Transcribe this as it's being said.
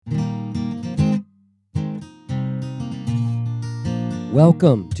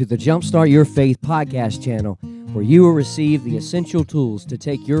Welcome to the Jumpstart Your Faith podcast channel, where you will receive the essential tools to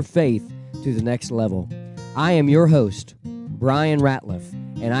take your faith to the next level. I am your host, Brian Ratliff,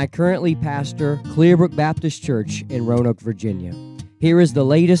 and I currently pastor Clearbrook Baptist Church in Roanoke, Virginia. Here is the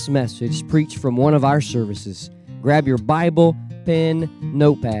latest message preached from one of our services. Grab your Bible, pen,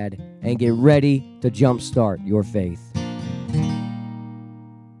 notepad, and get ready to jumpstart your faith.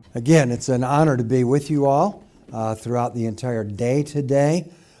 Again, it's an honor to be with you all throughout the entire day today,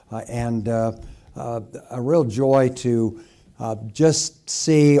 and a real joy to just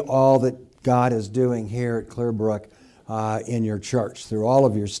see all that God is doing here at Clearbrook in your church. Through all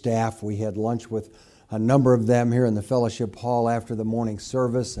of your staff, we had lunch with a number of them here in the fellowship hall after the morning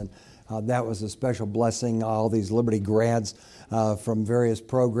service, and that was a special blessing. All these Liberty grads from various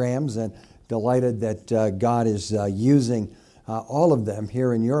programs, and delighted that God is using all of them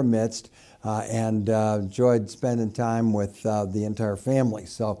here in your midst, and enjoyed spending time with the entire family.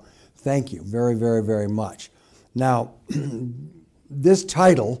 So thank you very, very, very much. Now, this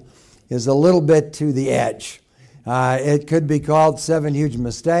title is a little bit to the edge. It could be called 7 Huge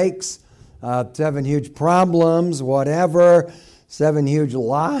Mistakes, 7 Huge Problems, whatever, 7 Huge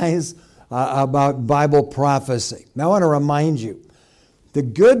Lies about Bible prophecy. Now, I want to remind you, the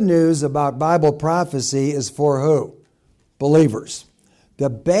good news about Bible prophecy is for who? Believers. The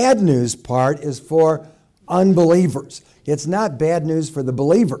bad news part is for unbelievers. It's not bad news for the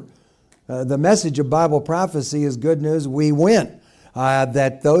believer. The message of Bible prophecy is good news. We win.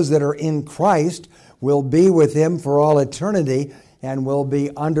 That those that are in Christ will be with Him for all eternity and will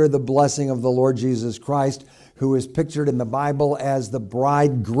be under the blessing of the Lord Jesus Christ, who is pictured in the Bible as the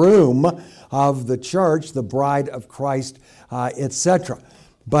bridegroom of the church, the bride of Christ, etc.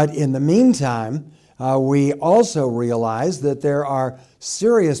 But in the meantime, we also realize that there are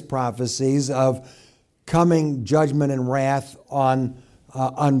serious prophecies of coming judgment and wrath on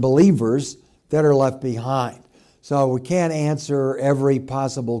unbelievers that are left behind. So we can't answer every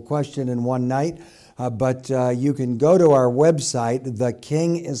possible question in one night, but you can go to our website,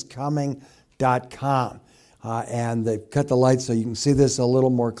 thekingiscoming.com, and they've cut the lights so you can see this a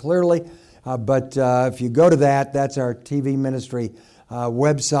little more clearly. But if you go to that, that's our TV ministry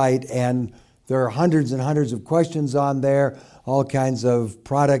website, and there are hundreds and hundreds of questions on there, all kinds of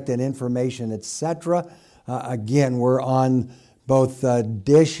product and information, etc. Again, we're on both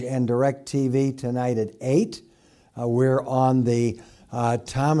Dish and DirecTV tonight at 8. We're on the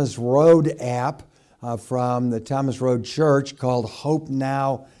Thomas Road app from the Thomas Road Church called Hope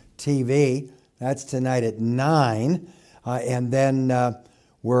Now TV. That's tonight at 9. And then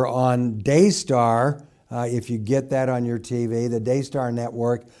we're on Daystar, if you get that on your TV, the Daystar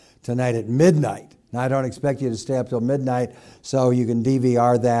network, tonight at midnight. Now, I don't expect you to stay up till midnight, so you can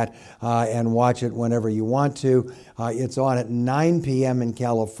DVR that and watch it whenever you want to. It's on at 9 p.m. in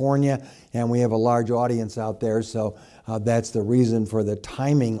California, and we have a large audience out there, so that's the reason for the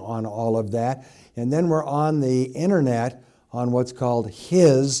timing on all of that. And then we're on the internet on what's called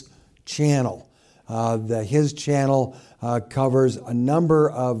His Channel. The His Channel covers a number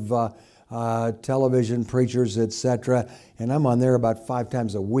of television preachers, etc., and I'm on there about 5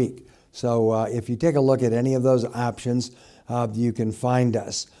 times a week. So if you take a look at any of those options, you can find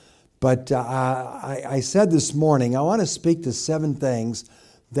us. But I said this morning, I want to speak to 7 things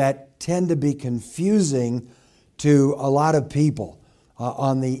that tend to be confusing to a lot of people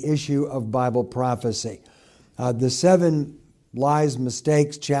on the issue of Bible prophecy. The 7 lies,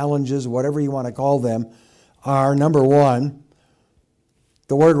 mistakes, challenges, whatever you want to call them, are, number 1,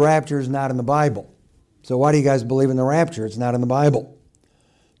 the word rapture is not in the Bible. So why do you guys believe in the rapture? It's not in the Bible.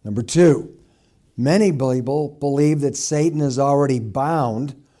 Number 2, many people believe that Satan is already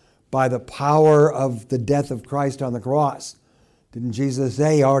bound by the power of the death of Christ on the cross. Didn't Jesus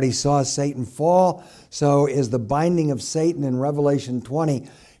say he already saw Satan fall? So is the binding of Satan in Revelation 20,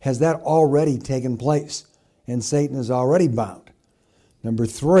 has that already taken place? And Satan is already bound. Number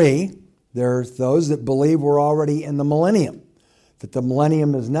 3, there's those that believe we're already in the millennium, that the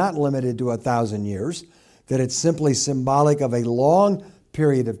millennium is not limited to 1,000 years, that it's simply symbolic of a long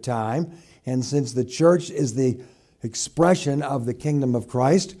period of time, and since the church is the expression of the kingdom of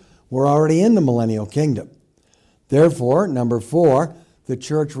Christ, we're already in the millennial kingdom. Therefore, number 4, the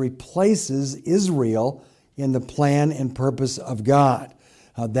church replaces Israel in the plan and purpose of God.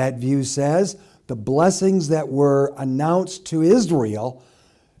 That view says the blessings that were announced to Israel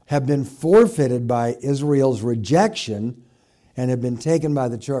have been forfeited by Israel's rejection and have been taken by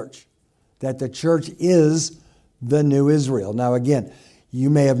the church. That the church is the new Israel. Now again, you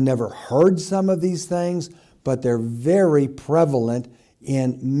may have never heard some of these things, but they're very prevalent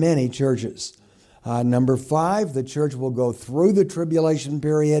in many churches. Number 5, the church will go through the tribulation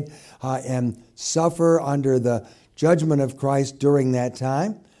period and suffer under the judgment of Christ during that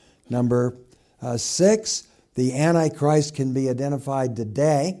time. Number 6, the Antichrist can be identified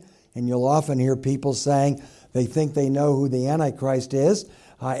today, and you'll often hear people saying they think they know who the Antichrist is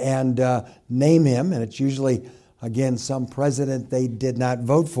and name him, and it's usually, again, some president they did not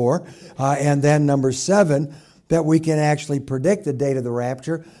vote for. And then number 7, that we can actually predict the date of the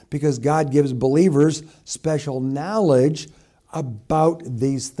rapture because God gives believers special knowledge about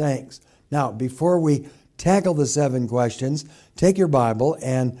these things. Now, before we tackle the 7 questions, take your Bible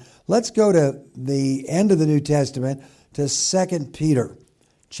and let's go to the end of the New Testament to 2 Peter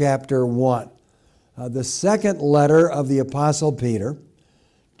chapter 1. The second letter of the Apostle Peter,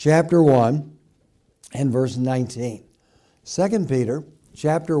 chapter 1 and verse 19. 2 Peter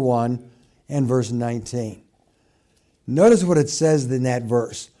chapter 1 and verse 19. Notice what it says in that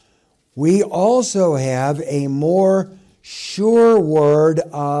verse. We also have a more sure word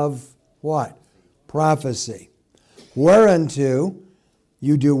of what? Prophecy. Whereunto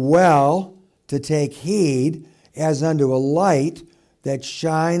you do well to take heed as unto a light that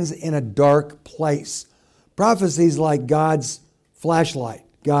shines in a dark place. Prophecy is like God's flashlight,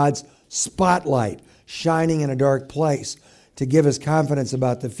 God's spotlight shining in a dark place to give us confidence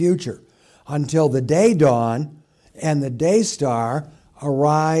about the future until the day dawn and the day star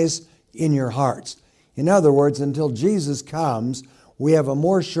arise in your hearts. In other words, until Jesus comes, we have a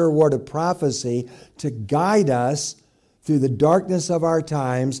more sure word of prophecy to guide us through the darkness of our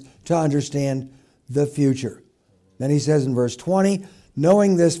times to understand the future. Then he says in verse 20,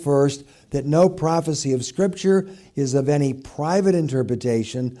 knowing this first, that no prophecy of Scripture is of any private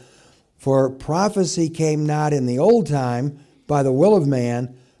interpretation, for prophecy came not in the old time by the will of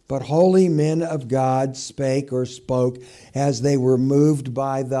man, but holy men of God spake or spoke as they were moved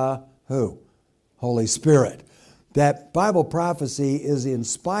by the who? Holy Spirit. That Bible prophecy is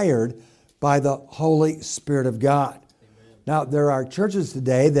inspired by the Holy Spirit of God. Amen. Now, there are churches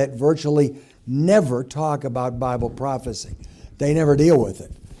today that virtually never talk about Bible prophecy. They never deal with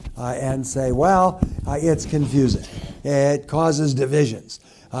it and say, well, it's confusing. It causes divisions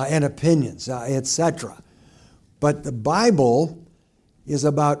and opinions, etc. But the Bible is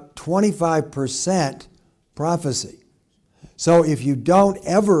about 25% prophecy. So if you don't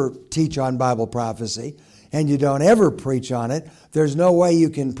ever teach on Bible prophecy and you don't ever preach on it, there's no way you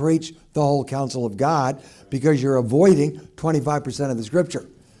can preach the whole counsel of God because you're avoiding 25% of the Scripture.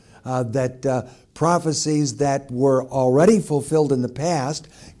 Prophecies that were already fulfilled in the past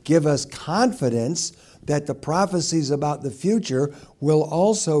give us confidence that the prophecies about the future will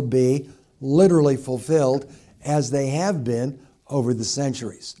also be literally fulfilled as they have been over the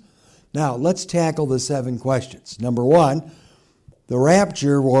centuries. Now, let's tackle the 7 questions. Number 1, the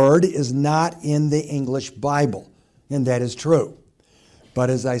rapture word is not in the English Bible, and that is true. But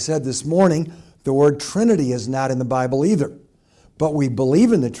as I said this morning, the word Trinity is not in the Bible either. But we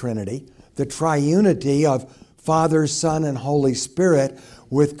believe in the Trinity, the triunity of Father, Son, and Holy Spirit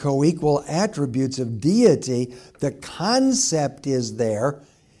with co-equal attributes of deity. The concept is there,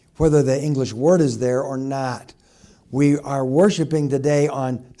 whether the English word is there or not. We are worshiping today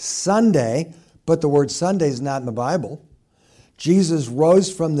on Sunday, but the word Sunday is not in the Bible. Jesus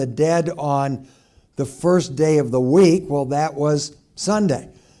rose from the dead on the first day of the week. Well, that was Sunday.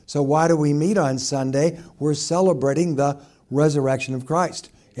 So why do we meet on Sunday? We're celebrating the resurrection of Christ.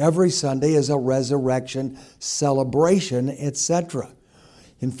 Every Sunday is a resurrection celebration, etc.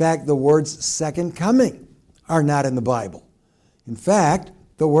 In fact, the words second coming are not in the Bible. In fact,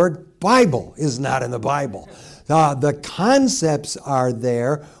 the word Bible is not in the Bible. The concepts are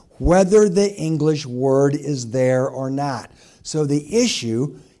there, whether the English word is there or not. So the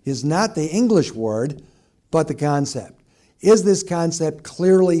issue is not the English word, but the concept. Is this concept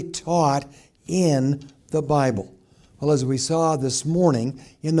clearly taught in the Bible? Well, as we saw this morning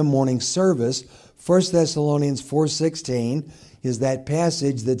in the morning service, 1 Thessalonians 4:16 is that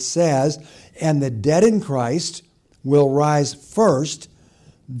passage that says, and the dead in Christ will rise first,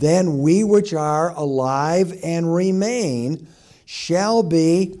 then we which are alive and remain shall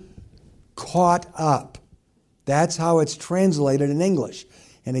be caught up. That's how it's translated in English.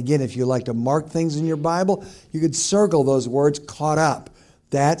 And again, if you like to mark things in your Bible, you could circle those words, caught up.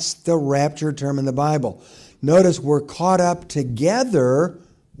 That's the rapture term in the Bible. Notice we're caught up together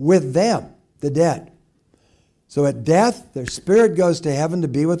with them, the dead. So at death, their spirit goes to heaven to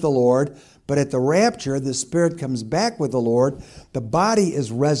be with the Lord, but at the rapture, the spirit comes back with the Lord. The body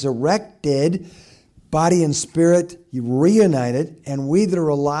is resurrected, body and spirit reunited, and we that are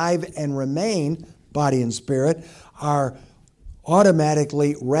alive and remain, body and spirit, are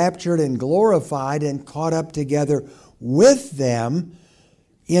automatically raptured and glorified and caught up together with them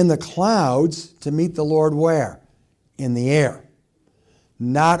in the clouds to meet the Lord where? In the air,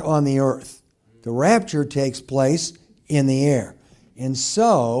 not on the earth. The rapture takes place in the air. And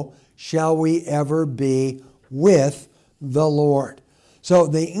so shall we ever be with the Lord. So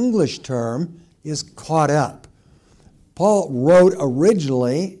the English term is caught up. Paul wrote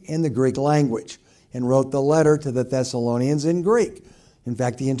originally in the Greek language and wrote the letter to the Thessalonians in Greek. In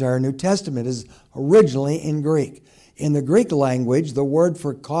fact, the entire New Testament is originally in Greek. In the Greek language, the word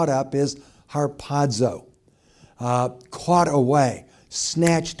for caught up is harpazo, caught away,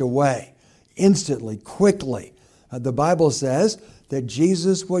 snatched away, instantly, quickly. The Bible says that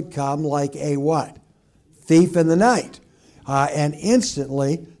Jesus would come like a what? Thief in the night, and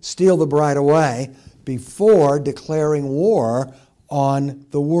instantly steal the bride away before declaring war on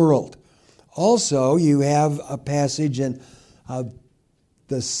the world. Also, you have a passage in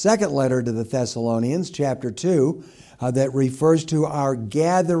the second letter to the Thessalonians, chapter 2, that refers to our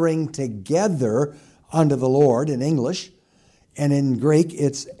gathering together unto the Lord in English. And in Greek,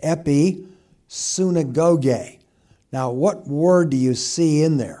 it's epi-synagoge. Now, what word do you see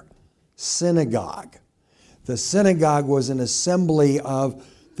in there? Synagogue. The synagogue was an assembly of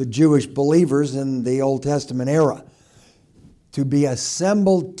the Jewish believers in the Old Testament era. To be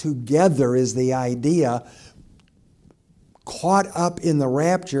assembled together is the idea, caught up in the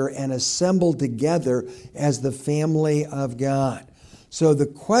rapture and assembled together as the family of God. So the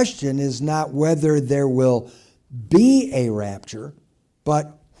question is not whether there will be a rapture,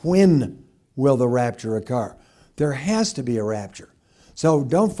 but when will the rapture occur? There has to be a rapture. So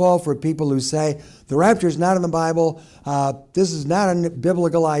don't fall for people who say, the rapture is not in the Bible, this is not a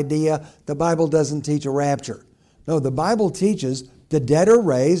biblical idea, the Bible doesn't teach a rapture. No, the Bible teaches the dead are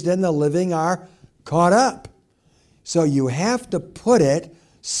raised and the living are caught up. So you have to put it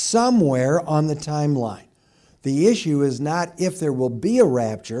somewhere on the timeline. The issue is not if there will be a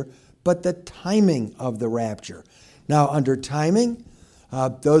rapture, but the timing of the rapture. Now, under timing,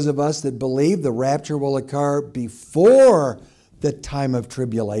 those of us that believe the rapture will occur before the time of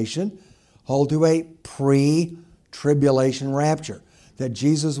tribulation hold to a pre-tribulation rapture, that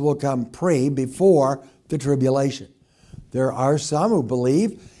Jesus will come before the tribulation. There are some who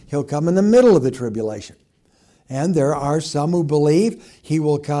believe he'll come in the middle of the tribulation. And there are some who believe he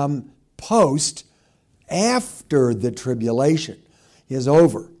will come after the tribulation is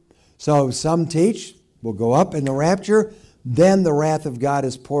over. So some teach we'll go up in the rapture, then the wrath of God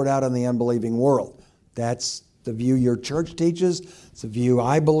is poured out on the unbelieving world. That's the view your church teaches. It's a view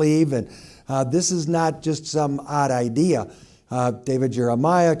I believe. And this is not just some odd idea. David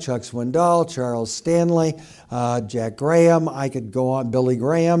Jeremiah, Chuck Swindoll, Charles Stanley, Jack Graham, I could go on, Billy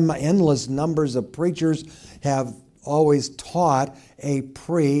Graham, endless numbers of preachers have always taught a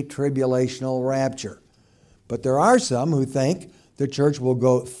pre-tribulational rapture. But there are some who think the church will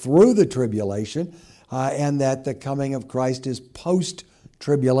go through the tribulation and that the coming of Christ is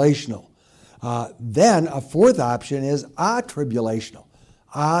post-tribulational. Then a fourth option is a-tribulational.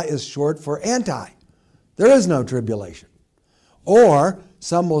 A is short for anti. There is no tribulation. Or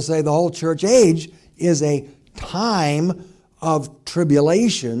some will say the whole church age is a time of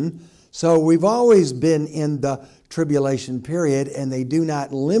tribulation. So we've always been in the tribulation period, and they do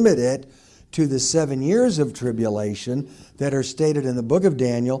not limit it to the 7 years of tribulation that are stated in the book of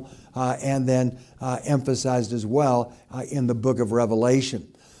Daniel and then emphasized as well in the book of Revelation.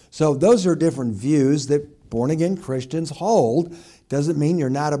 So those are different views that born-again Christians hold. Doesn't mean you're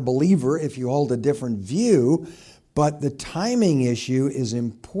not a believer if you hold a different view, but the timing issue is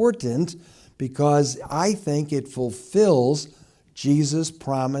important because I think it fulfills Jesus'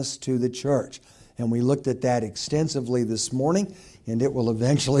 promise to the church. And we looked at that extensively this morning, and it will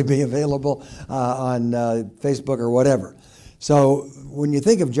eventually be available on Facebook or whatever. So when you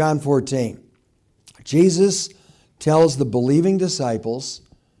think of John 14, Jesus tells the believing disciples,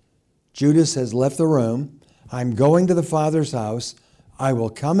 Judas has left the room, I'm going to the Father's house, I will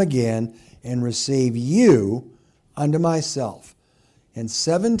come again and receive you unto myself. And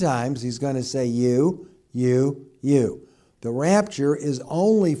 7 times he's going to say you, you, you. The rapture is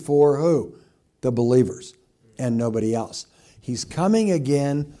only for who? The believers and nobody else. He's coming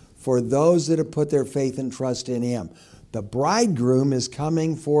again for those that have put their faith and trust in him. The bridegroom is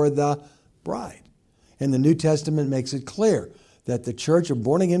coming for the bride. And the New Testament makes it clear that the church of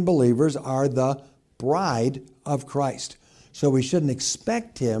born-again believers are the bride of Christ. So we shouldn't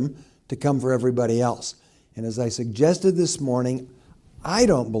expect him to come for everybody else. And as I suggested this morning, I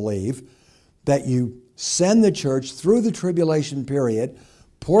don't believe that you send the church through the tribulation period,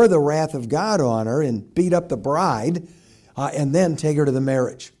 pour the wrath of God on her, and beat up the bride, and then take her to the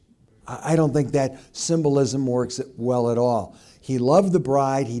marriage. I don't think that symbolism works well at all. He loved the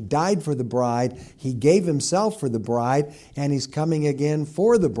bride. He died for the bride. He gave himself for the bride, and he's coming again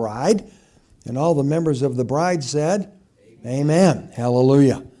for the bride. And all the members of the bride said, Amen.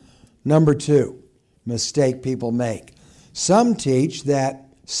 Hallelujah. Number 2, mistake people make. Some teach that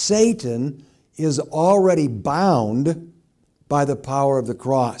Satan is already bound by the power of the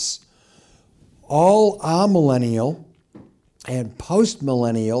cross. All amillennial and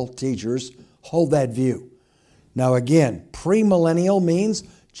postmillennial teachers hold that view. Now again, premillennial means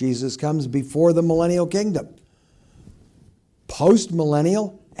Jesus comes before the millennial kingdom.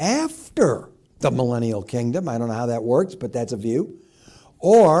 Postmillennial, after the millennial kingdom. I don't know how that works, but that's a view.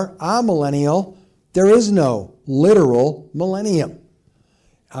 Or amillennial, there is no literal millennium.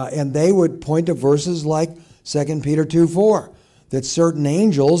 And they would point to verses like 2 Peter 2:4, that certain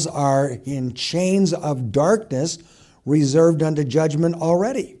angels are in chains of darkness reserved unto judgment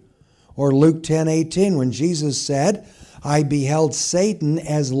already. Or Luke 10:18, when Jesus said, I beheld Satan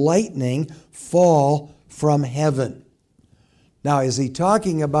as lightning fall from heaven. Now, is he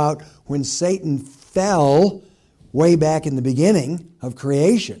talking about when Satan fell way back in the beginning of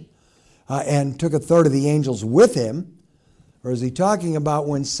creation and took a third of the angels with him? Or is he talking about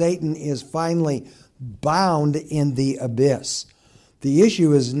when Satan is finally bound in the abyss? The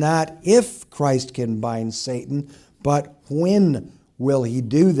issue is not if Christ can bind Satan, but when will he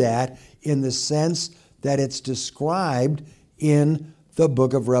do that, in the sense that it's described in the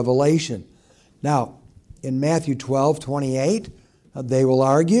book of Revelation. Now, in Matthew 12:28, they will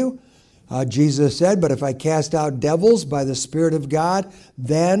argue, Jesus said, but if I cast out devils by the Spirit of God,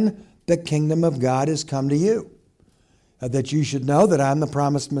 then the kingdom of God has come to you. That you should know that I'm the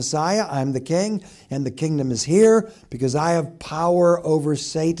promised Messiah, I'm the king, and the kingdom is here because I have power over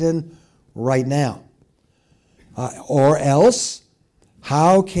Satan right now. Or else,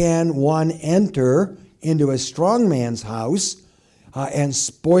 how can one enter into a strong man's house and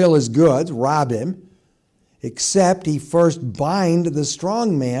spoil his goods, rob him, except he first bind the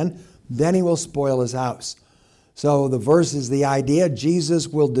strong man, then he will spoil his house. So the verse is the idea Jesus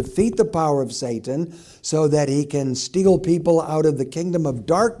will defeat the power of Satan so that he can steal people out of the kingdom of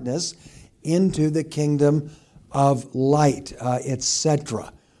darkness into the kingdom of light,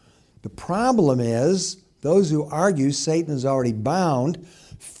 etc. The problem is those who argue Satan is already bound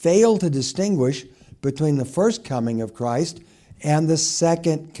fail to distinguish between the first coming of Christ and the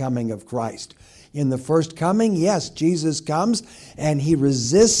second coming of Christ. In the first coming, yes, Jesus comes and he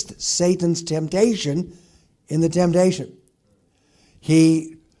resists Satan's temptation in the temptation.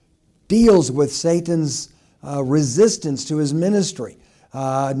 He deals with Satan's resistance to his ministry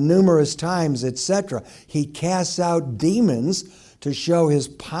numerous times, etc. He casts out demons to show his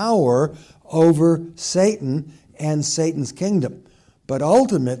power over Satan and Satan's kingdom. But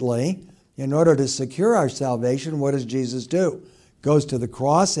ultimately, in order to secure our salvation, what does Jesus do? Goes to the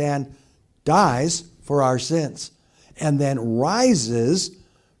cross and dies for our sins, and then rises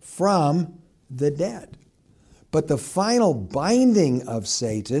from the dead. But the final binding of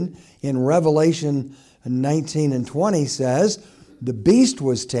Satan in Revelation 19 and 20 says, the beast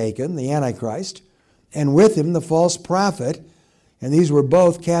was taken, the Antichrist, and with him the false prophet, and these were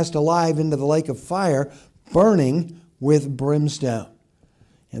both cast alive into the lake of fire, burning with brimstone.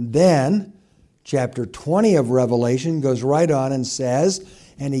 And then, chapter 20 of Revelation goes right on and says,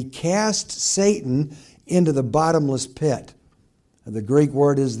 and he cast Satan into the bottomless pit. The Greek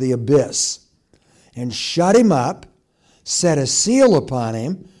word is the abyss. And shut him up, set a seal upon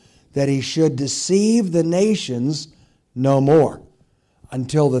him, that he should deceive the nations no more,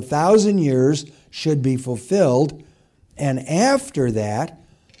 until the 1,000 years should be fulfilled, and after that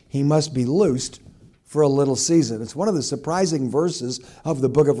he must be loosed for a little season. It's one of the surprising verses of the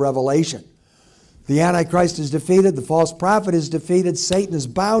book of Revelation. The Antichrist is defeated, the false prophet is defeated, Satan is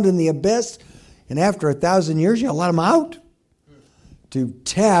bound in the abyss, and after 1,000 years you let him out to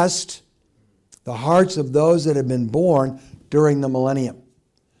test the hearts of those that have been born during the millennium.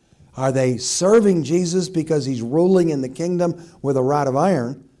 Are they serving Jesus because he's ruling in the kingdom with a rod of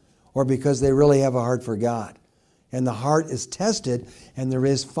iron, or because they really have a heart for God? And the heart is tested, and there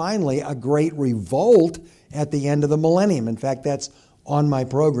is finally a great revolt at the end of the millennium. In fact, that's on my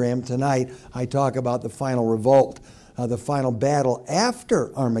program tonight. I talk about the final revolt, the final battle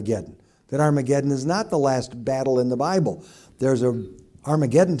after Armageddon. That Armageddon is not the last battle in the Bible.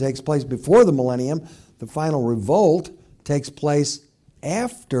 Armageddon takes place before the millennium. The final revolt takes place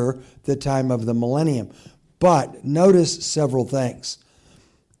after the time of the millennium. But notice several things.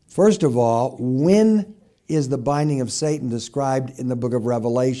 First of all, when is the binding of Satan described in the book of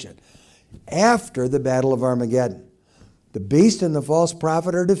Revelation? After the battle of Armageddon. The beast and the false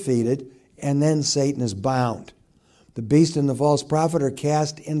prophet are defeated, and then Satan is bound. The beast and the false prophet are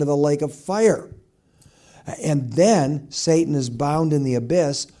cast into the lake of fire. And then Satan is bound in the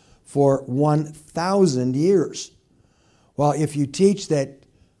abyss for 1,000 years. Well, if you teach that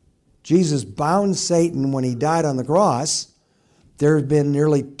Jesus bound Satan when he died on the cross, there have been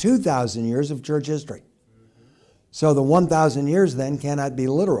nearly 2,000 years of church history. So the 1,000 years then cannot be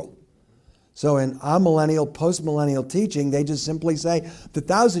literal. So in amillennial, postmillennial teaching, they just simply say the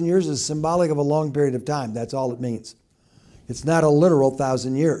 1,000 years is symbolic of a long period of time. That's all it means. It's not a literal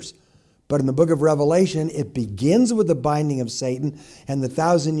 1,000 years. But in the book of Revelation, it begins with the binding of Satan, and the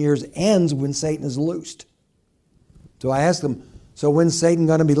 1,000 years ends when Satan is loosed. So I ask them, so when's Satan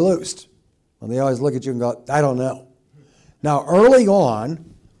going to be loosed? Well, they always look at you and go, I don't know. Now, early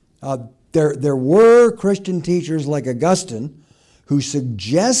on, there were Christian teachers like Augustine who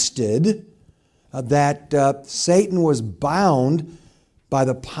suggested that Satan was bound by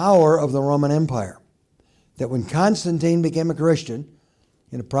the power of the Roman Empire. That when Constantine became a Christian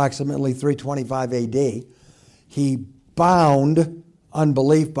in approximately 325 AD, he bound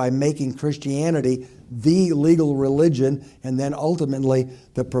unbelief by making Christianity the legal religion and then ultimately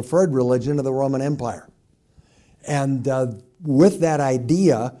the preferred religion of the Roman Empire. And with that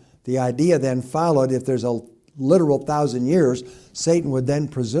idea, the idea then followed, if there's a literal 1,000 years, Satan would then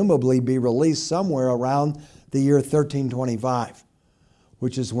presumably be released somewhere around the year 1325,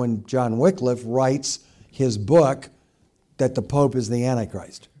 which is when John Wycliffe writes his book that the Pope is the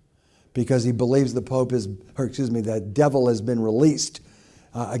Antichrist, because he believes the devil has been released.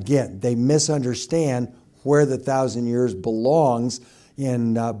 Again, they misunderstand where the 1,000 years belongs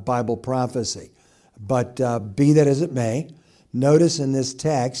in Bible prophecy. But be that as it may, notice in this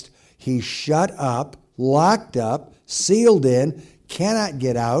text, he's shut up, locked up, sealed in, cannot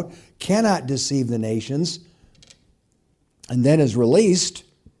get out, cannot deceive the nations, and then is released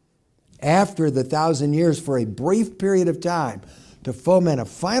after the 1,000 years for a brief period of time to foment a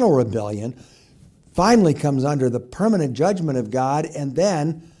final rebellion, finally comes under the permanent judgment of God, and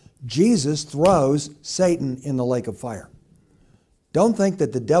then Jesus throws Satan in the lake of fire. Don't think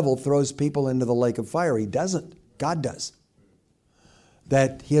that the devil throws people into the lake of fire. He doesn't. God does.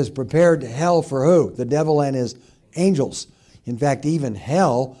 That he has prepared hell for who? The devil and his angels. In fact, even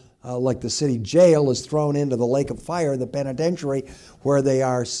hell, like the city jail, is thrown into the lake of fire, the penitentiary, where they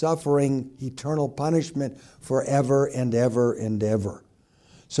are suffering eternal punishment forever and ever and ever.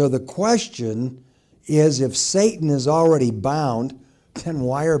 So the question is, if Satan is already bound, then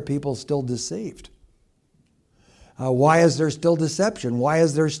why are people still deceived? Why is there still deception? Why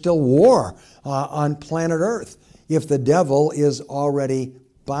is there still war on planet Earth if the devil is already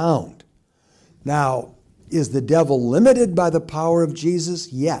bound? Now, is the devil limited by the power of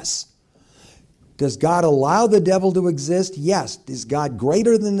Jesus? Yes. Does God allow the devil to exist? Yes. Is God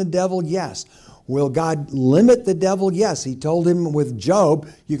greater than the devil? Yes. Will God limit the devil? Yes. He told him with Job,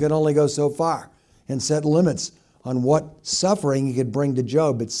 you can only go so far, and set limits on what suffering he could bring to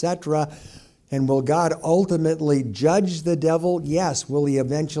Job, etc. And will God ultimately judge the devil? Yes. Will he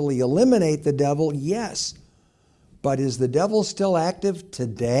eventually eliminate the devil? Yes. But is the devil still active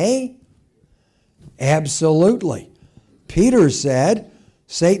today? Absolutely. Peter said,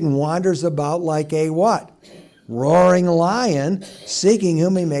 Satan wanders about like a what? Roaring lion, seeking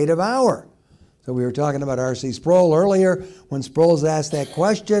whom he may devour. So we were talking about R.C. Sproul earlier. When Sproul's asked that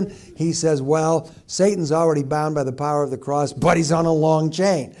question, he says, well, Satan's already bound by the power of the cross, but he's on a long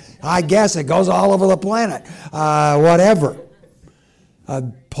chain. I guess it goes all over the planet. Whatever.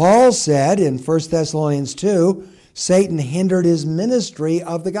 Paul said in 1 Thessalonians 2, Satan hindered his ministry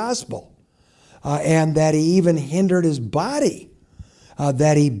of the gospel, and that he even hindered his body,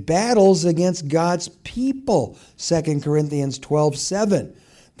 that he battles against God's people, 2 Corinthians 12:7.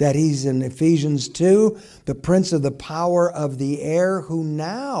 That he's in Ephesians 2, the prince of the power of the air, who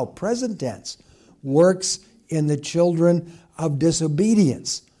now, present tense, works in the children of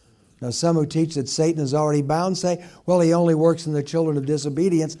disobedience. Now, some who teach that Satan is already bound say, well, he only works in the children of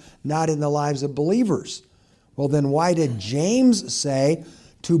disobedience, not in the lives of believers. Well, then why did James say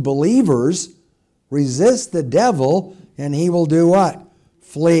to believers, resist the devil and he will do what?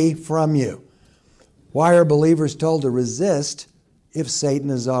 Flee from you. Why are believers told to resist if Satan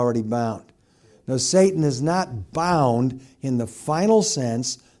is already bound? Now, Satan is not bound in the final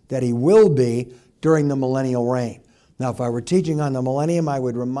sense that he will be during the millennial reign. Now, if I were teaching on the millennium, I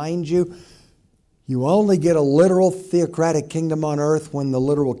would remind you, you only get a literal theocratic kingdom on earth when the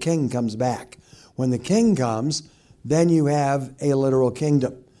literal king comes back. When the king comes, then you have a literal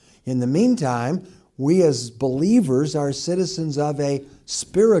kingdom. In the meantime, we as believers are citizens of a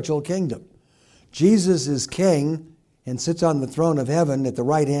spiritual kingdom. Jesus is king and sits on the throne of heaven at the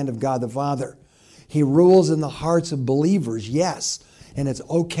right hand of God the Father. He rules in the hearts of believers, yes. And it's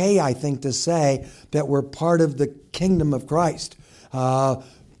okay, I think, to say that we're part of the kingdom of Christ.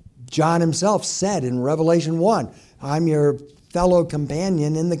 John himself said in Revelation 1, I'm your fellow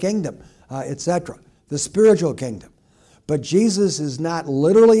companion in the kingdom, etc. The spiritual kingdom. But Jesus is not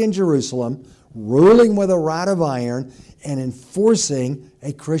literally in Jerusalem, ruling with a rod of iron and enforcing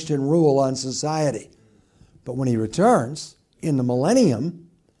a Christian rule on society. But when he returns in the millennium,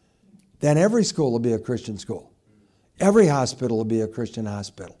 then every school will be a Christian school. Every hospital will be a Christian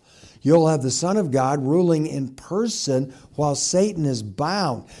hospital. You'll have the Son of God ruling in person while Satan is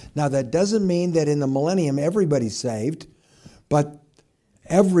bound. Now, that doesn't mean that in the millennium everybody's saved, but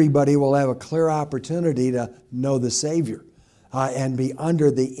everybody will have a clear opportunity to know the Savior and be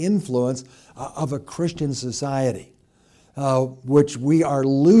under the influence of a Christian society, which we are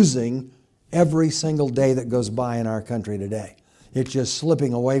losing every single day that goes by in our country today. It's just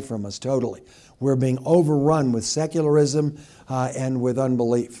slipping away from us totally. We're being overrun with secularism and with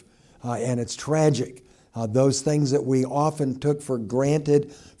unbelief. And it's tragic. Those things that we often took for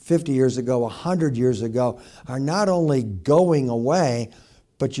granted 50 years ago, 100 years ago, are not only going away,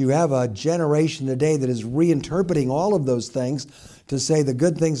 but you have a generation today that is reinterpreting all of those things to say the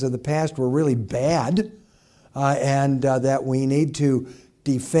good things of the past were really bad, and that we need to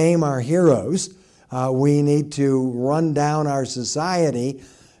defame our heroes. We need to run down our society,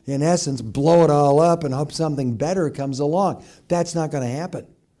 in essence, blow it all up and hope something better comes along. That's not going to happen.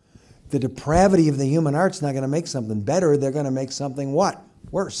 The depravity of the human heart's not going to make something better. They're going to make something what?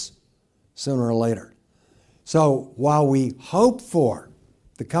 Worse, sooner or later. So while we hope for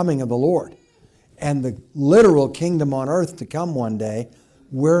the coming of the Lord and the literal kingdom on earth to come one day,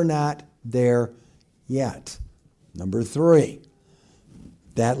 we're not there yet. Number 3,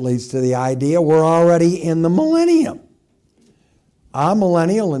 that leads to the idea we're already in the millennium.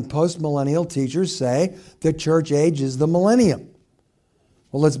 Amillennial and postmillennial teachers say the church age is the millennium.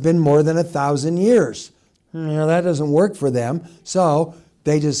 Well, it's been more than 1,000 years. That doesn't work for them, so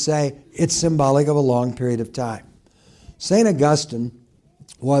they just say it's symbolic of a long period of time. St. Augustine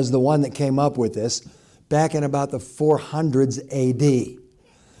was the one that came up with this back in about the 400s A.D.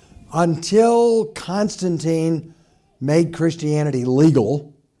 Until Constantine made Christianity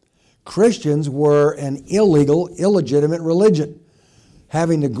legal, Christians were an illegal, illegitimate religion,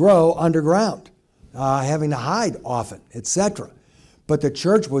 having to grow underground, having to hide often, etc. But the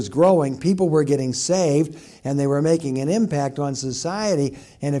church was growing, people were getting saved, and they were making an impact on society.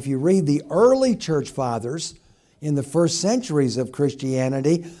 And if you read the early church fathers in the first centuries of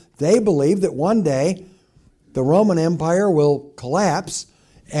Christianity, they believed that one day the Roman Empire will collapse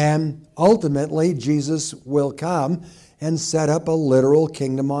and ultimately Jesus will come and set up a literal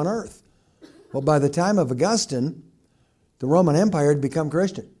kingdom on earth. Well, by the time of Augustine, the Roman Empire had become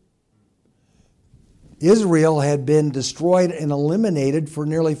Christian. Israel had been destroyed and eliminated for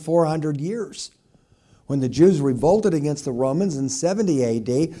nearly 400 years. When the Jews revolted against the Romans in 70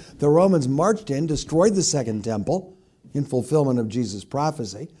 A.D., the Romans marched in, destroyed the Second Temple, in fulfillment of Jesus'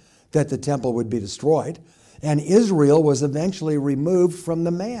 prophecy that the temple would be destroyed, and Israel was eventually removed from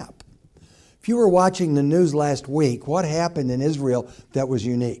the map. If you were watching the news last week, what happened in Israel that was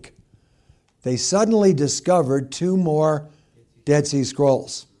unique? They suddenly discovered 2 more Dead Sea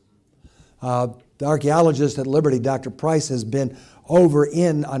Scrolls. The archaeologist at Liberty, Dr. Price, has been over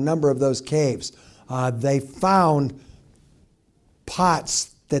in a number of those caves. They found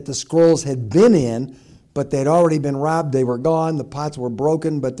pots that the scrolls had been in, but they'd already been robbed. They were gone. The pots were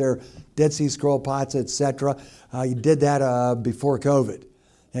broken, but they're Dead Sea Scroll pots, etc. He did that before COVID.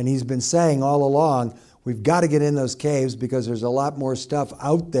 And he's been saying all along, we've got to get in those caves because there's a lot more stuff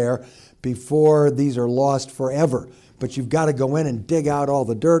out there before these are lost forever. But you've got to go in and dig out all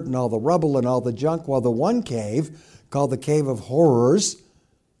the dirt and all the rubble and all the junk. Well, the one cave, called the Cave of Horrors,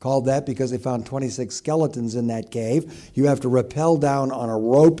 called that because they found 26 skeletons in that cave. You have to rappel down on a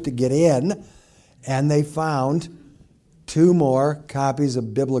rope to get in. And they found 2 more copies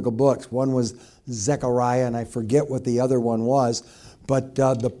of biblical books. One was Zechariah, and I forget what the other one was. But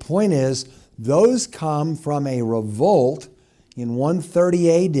the point is, those come from a revolt in 130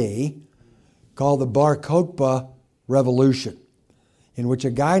 A.D. called the Bar Kokhba Revolution, in which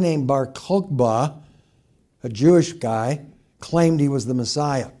a guy named Bar Kokhba, a Jewish guy, claimed he was the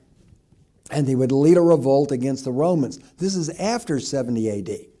Messiah. And he would lead a revolt against the Romans. This is after 70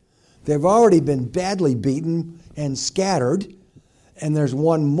 A.D. They've already been badly beaten and scattered. And there's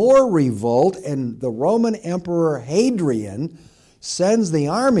one more revolt, and the Roman Emperor Hadrian sends the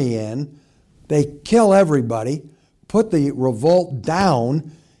army in. They kill everybody, put the revolt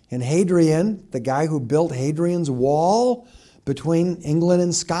down, And Hadrian, the guy who built Hadrian's Wall between England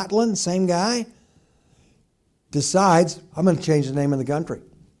and Scotland, same guy, decides, I'm going to change the name of the country.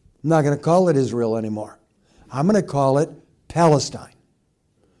 I'm not going to call it Israel anymore. I'm going to call it Palestine.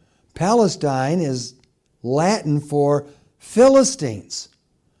 Palestine is Latin for Philistines.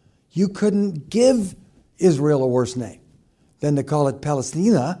 You couldn't give Israel a worse name than to call it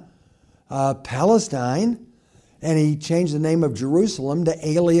Palestina, Palestine, and he changed the name of Jerusalem to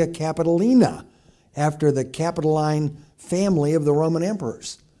Aelia Capitolina, after the Capitoline family of the Roman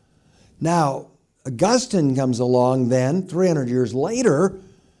emperors. Now, Augustine comes along then, 300 years later,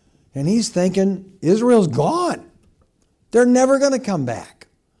 and he's thinking, Israel's gone. They're never going to come back.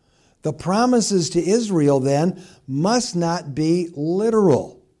 The promises to Israel then must not be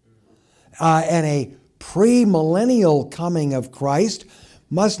literal. And a premillennial coming of Christ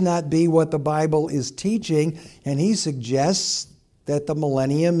must not be what the Bible is teaching, and he suggests that the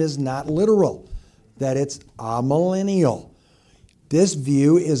millennium is not literal, that it's amillennial. This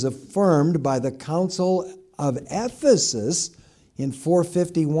view is affirmed by the Council of Ephesus in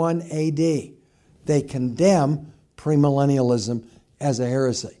 451 AD. They condemn premillennialism as a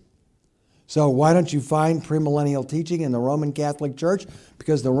heresy. So why don't you find premillennial teaching in the Roman Catholic Church?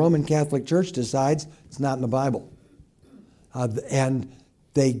 Because the Roman Catholic Church decides it's not in the Bible. And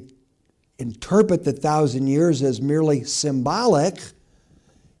they interpret the 1,000 years as merely symbolic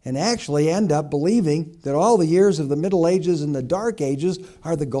and actually end up believing that all the years of the Middle Ages and the Dark Ages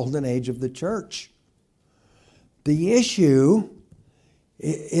are the golden age of the church. The issue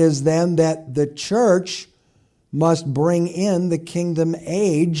is then that the church must bring in the kingdom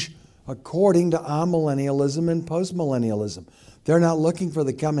age according to amillennialism and postmillennialism. They're not looking for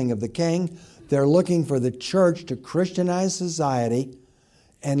the coming of the king. They're looking for the church to Christianize society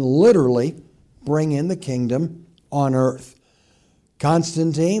and literally bring in the kingdom on earth.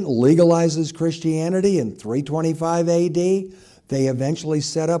 Constantine legalizes Christianity in 325 AD. They eventually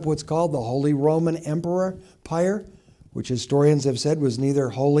set up what's called the Holy Roman Empire, which historians have said was neither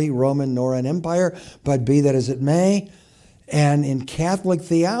Holy Roman nor an empire, but be that as it may. And in Catholic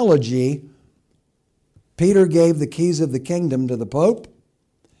theology, Peter gave the keys of the kingdom to the Pope,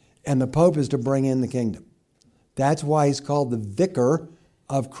 and the Pope is to bring in the kingdom. That's why he's called the vicar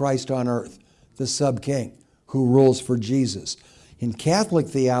of Christ on earth, the sub-king who rules for Jesus. In Catholic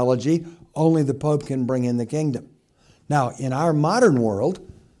theology, only the Pope can bring in the kingdom. Now, in our modern world,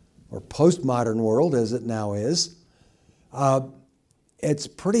 or postmodern world as it now is, it's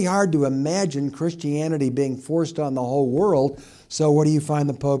pretty hard to imagine Christianity being forced on the whole world. So what do you find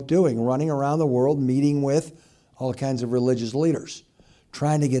the Pope doing? Running around the world, meeting with all kinds of religious leaders,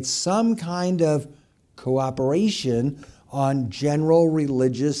 trying to get some kind of cooperation on general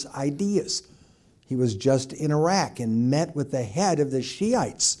religious ideas. He was just in Iraq and met with the head of the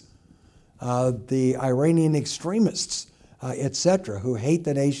Shiites, the Iranian extremists, etc., who hate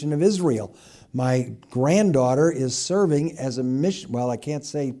the nation of Israel. My granddaughter is serving as a mission. Well, I can't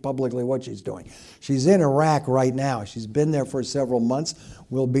say publicly what she's doing. She's in Iraq right now. She's been there for several months.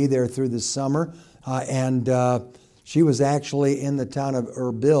 We'll be there through the summer. And she was actually in the town of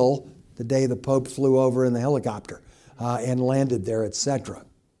Erbil the day the Pope flew over in the helicopter and landed there, etc.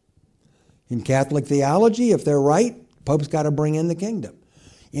 In Catholic theology, if they're right, Pope's got to bring in the kingdom.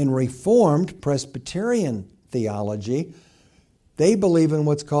 In Reformed Presbyterian theology, they believe in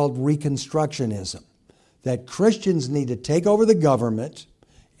what's called Reconstructionism, that Christians need to take over the government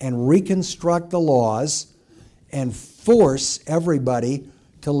and reconstruct the laws and force everybody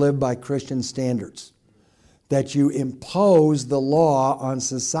to live by Christian standards, that you impose the law on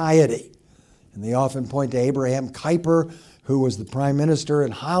society. And they often point to Abraham Kuyper, who was the prime minister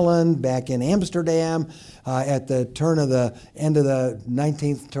in Holland back in Amsterdam at the end of the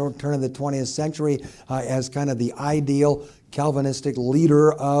 19th, turn of the 20th century as kind of the ideal Calvinistic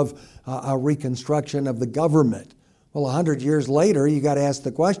leader of a reconstruction of the government. Well, 100 years later, you got to ask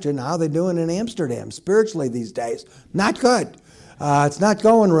the question, how are they doing in Amsterdam spiritually these days? Not good. It's not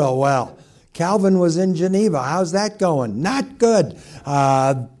going real well. Calvin was in Geneva. How's that going? Not good.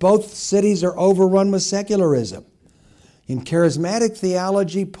 Both cities are overrun with secularism. In charismatic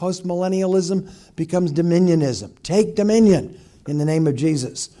theology, postmillennialism becomes dominionism. Take dominion in the name of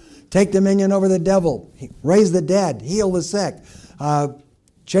Jesus. Take dominion over the devil. Raise the dead. Heal the sick.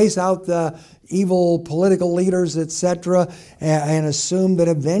 Chase out the evil political leaders, etc., and assume that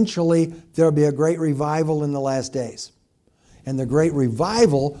eventually there'll be a great revival in the last days. And the great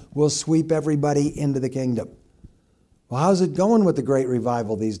revival will sweep everybody into the kingdom. Well, how's it going with the great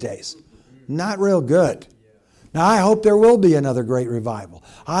revival these days? Not real good. Now, I hope there will be another great revival.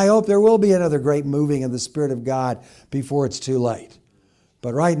 I hope there will be another great moving of the Spirit of God before it's too late.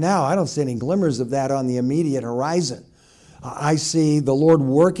 But right now, I don't see any glimmers of that on the immediate horizon. I see the Lord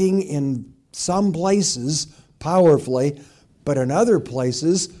working in some places powerfully, but in other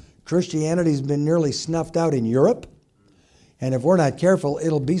places, Christianity's been nearly snuffed out in Europe. And if we're not careful,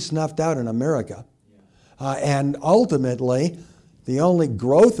 it'll be snuffed out in America. And ultimately, the only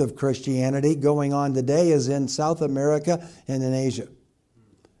growth of Christianity going on today is in South America and in Asia.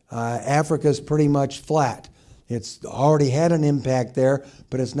 Africa's pretty much flat. It's already had an impact there,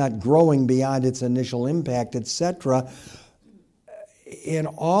 but it's not growing beyond its initial impact, etc. In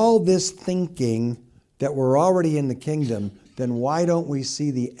all this thinking that we're already in the kingdom, then why don't we see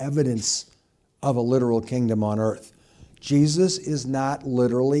the evidence of a literal kingdom on earth? Jesus is not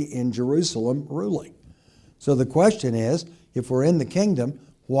literally in Jerusalem ruling. So the question is, if we're in the kingdom,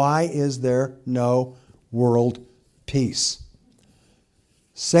 why is there no world peace?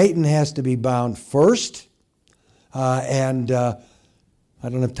 Satan has to be bound first. I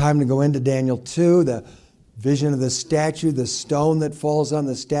don't have time to go into Daniel 2, the vision of the statue, the stone that falls on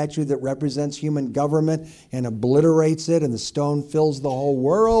the statue that represents human government and obliterates it, and the stone fills the whole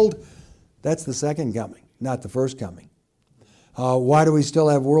world. That's the second coming, not the first coming. Why do we still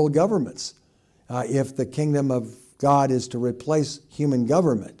have world governments if the kingdom of God is to replace human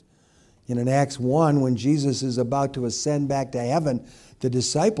government? In Acts 1, when Jesus is about to ascend back to heaven, the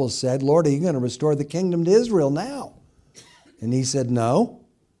disciples said, Lord, are you going to restore the kingdom to Israel now? And he said, no.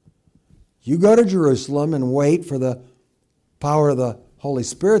 You go to Jerusalem and wait for the power of the Holy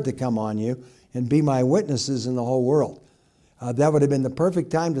Spirit to come on you and be my witnesses in the whole world. That would have been the perfect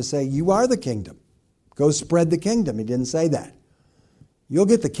time to say, you are the kingdom. Go spread the kingdom. He didn't say that. You'll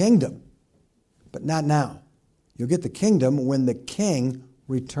get the kingdom, but not now. You'll get the kingdom when the king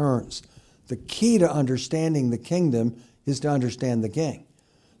returns. The key to understanding the kingdom is to understand the king.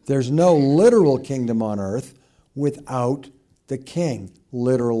 There's no literal kingdom on earth without the king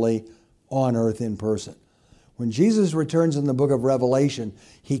literally on earth in person. When Jesus returns in the book of Revelation,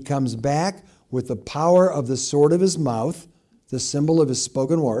 he comes back with the power of the sword of his mouth, the symbol of his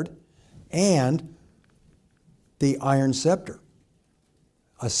spoken word, and the iron scepter.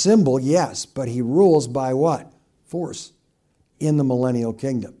 A symbol, yes, but he rules by what? Force in the millennial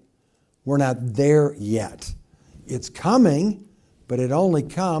kingdom. We're not there yet. It's coming, but it only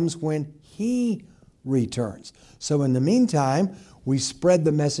comes when he returns. So in the meantime, we spread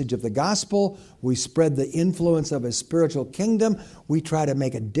the message of the gospel. We spread the influence of a spiritual kingdom. We try to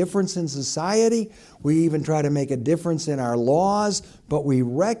make a difference in society. We even try to make a difference in our laws, but we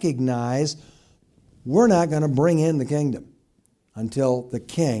recognize we're not going to bring in the kingdom until the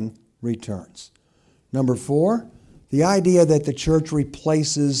king returns. Number 4, the idea that the church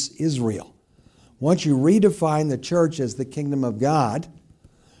replaces Israel. Once you redefine the church as the kingdom of God,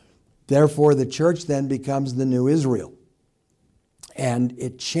 therefore the church then becomes the new Israel. And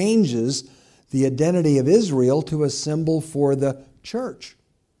it changes the identity of Israel to a symbol for the church.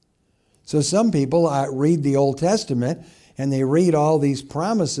 So some people read the Old Testament and they read all these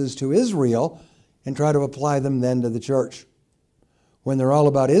promises to Israel and try to apply them then to the church, when they're all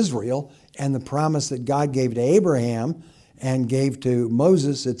about Israel and the promise that God gave to Abraham and gave to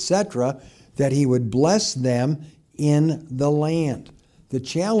Moses, etc., that he would bless them in the land. The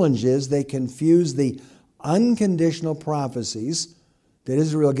challenge is they confuse the unconditional prophecies that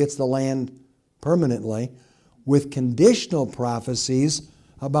Israel gets the land permanently with conditional prophecies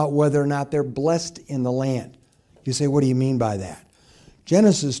about whether or not they're blessed in the land. You say, what do you mean by that?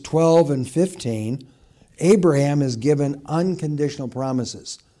 Genesis 12 and 15, Abraham is given unconditional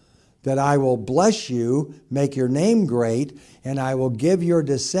promises that I will bless you, make your name great, and I will give your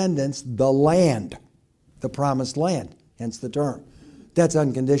descendants the land, the promised land, hence the term. That's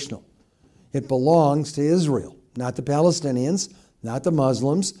unconditional. It belongs to Israel, not the Palestinians, not the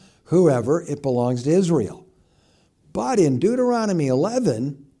Muslims, whoever. It belongs to Israel. But in Deuteronomy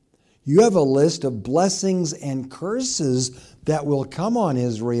 11, you have a list of blessings and curses that will come on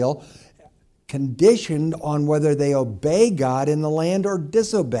Israel, conditioned on whether they obey God in the land or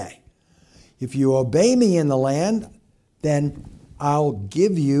disobey. If you obey me in the land, then I'll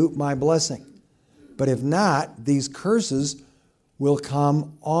give you my blessing. But if not, these curses will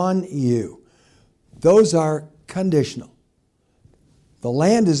come on you. Those are conditional. The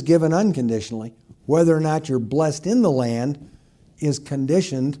land is given unconditionally. Whether or not you're blessed in the land is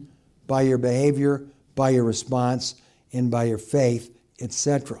conditioned by your behavior, by your response, and by your faith,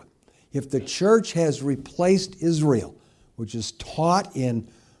 etc. If the church has replaced Israel, which is taught in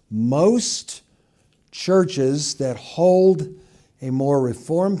most churches that hold a more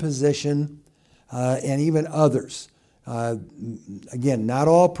reformed position, and even others, again, not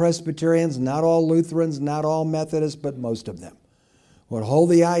all Presbyterians, not all Lutherans, not all Methodists, but most of them. would hold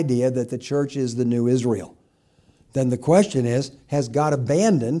the idea that the church is the new Israel. Then the question is, has God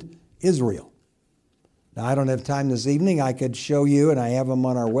abandoned Israel? Now, I don't have time this evening. I could show you, and I have them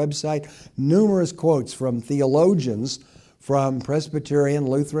on our website, numerous quotes from theologians from Presbyterian,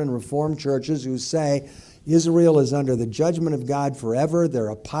 Lutheran, Reformed churches who say Israel is under the judgment of God forever. They're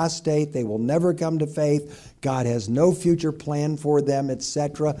apostate. They will never come to faith. God has no future plan for them,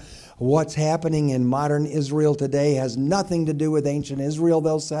 etc. What's happening in modern Israel today has nothing to do with ancient Israel,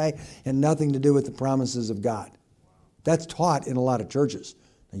 they'll say, and nothing to do with the promises of God. That's taught in a lot of churches.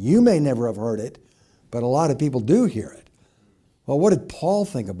 Now, you may never have heard it, but a lot of people do hear it. Well, what did Paul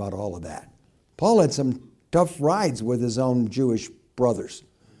think about all of that? Paul had some tough rides with his own Jewish brothers.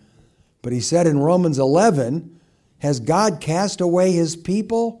 But he said in Romans 11, has God cast away his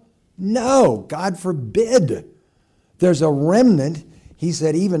people? No, God forbid. There's a remnant, he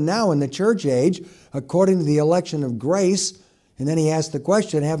said, even now in the church age, according to the election of grace. And then he asked the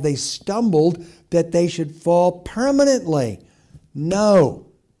question, have they stumbled that they should fall permanently? No,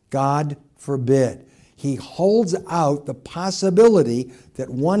 God forbid. He holds out the possibility that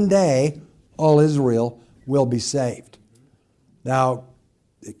one day all Israel will be saved. Now,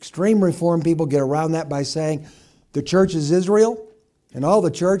 extreme reform people get around that by saying the church is Israel, and all the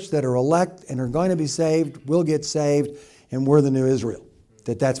church that are elect and are going to be saved will get saved, and we're the new Israel.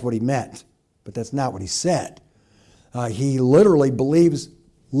 That's what he meant, but that's not what he said. He literally believes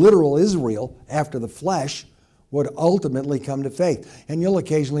literal Israel after the flesh would ultimately come to faith. And you'll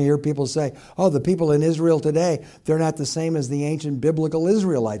occasionally hear people say, oh, the people in Israel today, they're not the same as the ancient biblical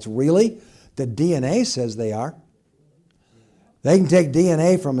Israelites. Really? The DNA says they are. They can take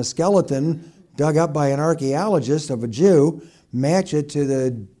DNA from a skeleton dug up by an archaeologist of a Jew, match it to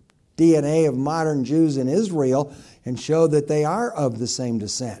the DNA of modern Jews in Israel, and show that they are of the same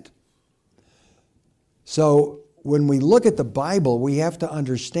descent. So when we look at the Bible, we have to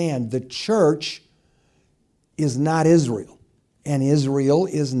understand the church is not Israel, and Israel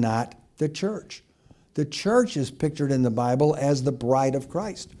is not the church. The church is pictured in the Bible as the bride of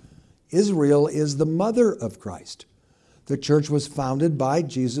Christ. Israel is the mother of Christ. The church was founded by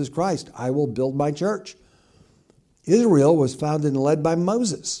Jesus Christ. I will build my church. Israel was founded and led by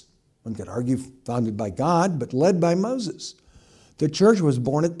Moses. One could argue founded by God, but led by Moses. The church was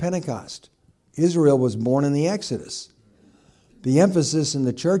born at Pentecost. Israel was born in the Exodus. The emphasis in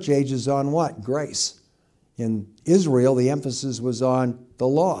the church age is on what? Grace. In Israel, the emphasis was on the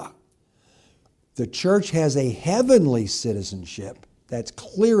law. The church has a heavenly citizenship. That's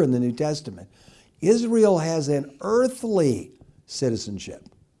clear in the New Testament. Israel has an earthly citizenship.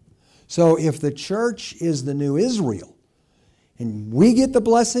 So if the church is the new Israel, and we get the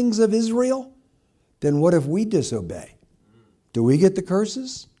blessings of Israel, then what if we disobey? Do we get the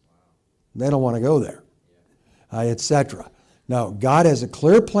curses? They don't want to go there, etc. No, God has a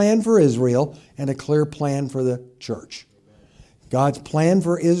clear plan for Israel and a clear plan for the church. God's plan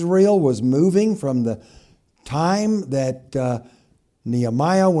for Israel was moving from the time that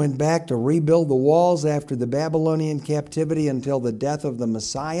Nehemiah went back to rebuild the walls after the Babylonian captivity until the death of the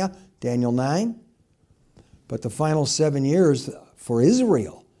Messiah, Daniel 9. But the final 7 years for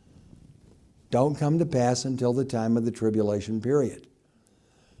Israel don't come to pass until the time of the tribulation period.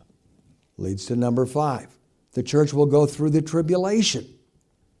 Leads to number 5. The church will go through the tribulation.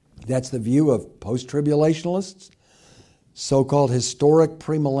 That's the view of post-tribulationists, so-called historic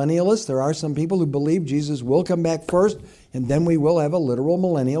premillennialists. There are some people who believe Jesus will come back first, and then we will have a literal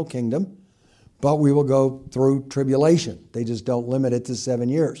millennial kingdom, but we will go through tribulation. They just don't limit it to 7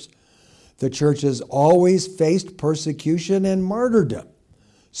 years. The church has always faced persecution and martyrdom.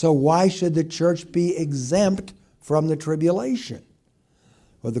 So why should the church be exempt from the tribulation?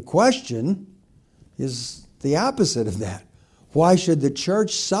 Well, the question is the opposite of that. Why should the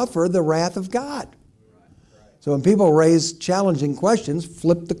church suffer the wrath of God? So when people raise challenging questions,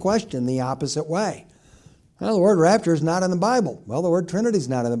 flip the question the opposite way. Well, the word rapture is not in the Bible. Well, the word Trinity is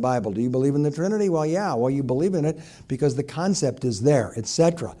not in the Bible. Do you believe in the Trinity? Well, yeah. Well, you believe in it because the concept is there,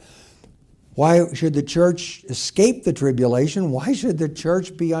 etc. Why should the church escape the tribulation? Why should the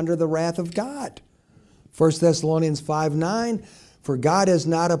church be under the wrath of God? 1 Thessalonians 5:9, for God has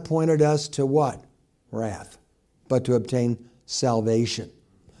not appointed us to what? Wrath, but to obtain salvation.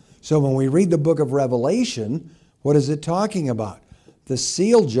 So when we read the book of Revelation, what is it talking about? The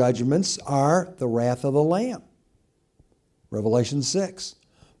seal judgments are the wrath of the Lamb. Revelation 6.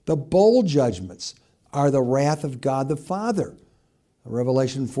 The bowl judgments are the wrath of God the Father.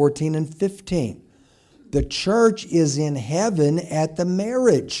 Revelation 14 and 15. The church is in heaven at the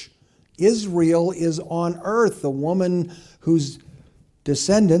marriage. Israel is on earth. The woman who's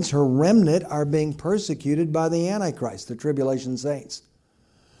descendants, her remnant, are being persecuted by the Antichrist, the tribulation saints.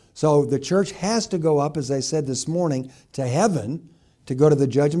 So the church has to go up, as I said this morning, to heaven, to go to the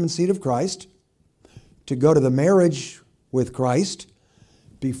judgment seat of Christ, to go to the marriage with Christ,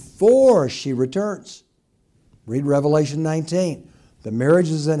 before she returns. Read Revelation 19. The marriage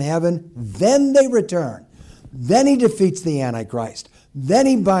is in heaven, then they return. Then he defeats the Antichrist. Then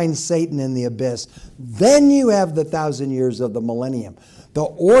he binds Satan in the abyss. Then you have the 1,000 years of the millennium. The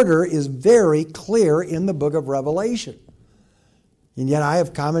order is very clear in the book of Revelation. And yet I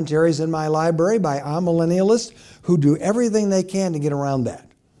have commentaries in my library by amillennialists who do everything they can to get around that.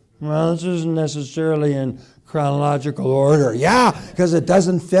 Well, this isn't necessarily in chronological order. Yeah, because it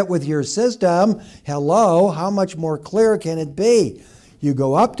doesn't fit with your system. Hello, how much more clear can it be? You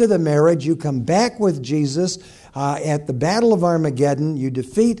go up to the marriage, you come back with Jesus at the Battle of Armageddon, you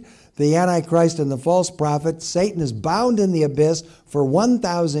defeat the Antichrist and the false prophet. Satan is bound in the abyss for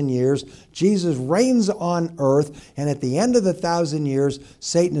 1,000 years. Jesus reigns on earth, and at the end of the 1,000 years,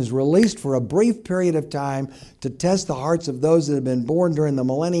 Satan is released for a brief period of time to test the hearts of those that have been born during the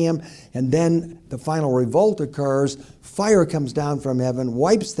millennium, and then the final revolt occurs. Fire comes down from heaven,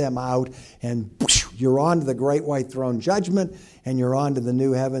 wipes them out, and you're on to the great white throne judgment, and you're on to the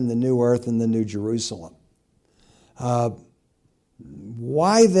new heaven, the new earth, and the new Jerusalem.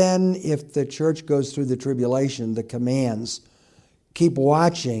 Why then, if the church goes through the tribulation, the commands, keep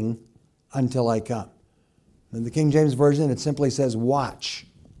watching until I come? In the King James Version, it simply says, watch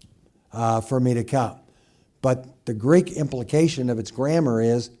for me to come. But the Greek implication of its grammar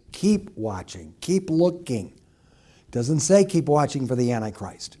is keep watching, keep looking. It doesn't say keep watching for the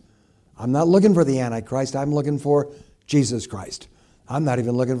Antichrist. I'm not looking for the Antichrist, I'm looking for Jesus Christ. I'm not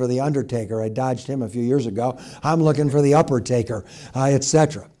even looking for the undertaker. I dodged him a few years ago. I'm looking for the upper taker,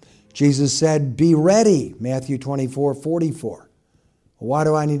 etc. Jesus said, be ready, Matthew 24:44. Why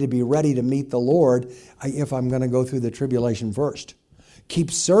do I need to be ready to meet the Lord if I'm going to go through the tribulation first? Keep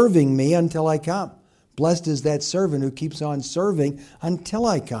serving me until I come. Blessed is that servant who keeps on serving until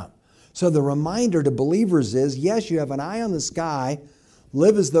I come. So the reminder to believers is, yes, you have an eye on the sky,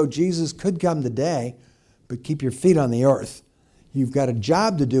 live as though Jesus could come today, but keep your feet on the earth. You've got a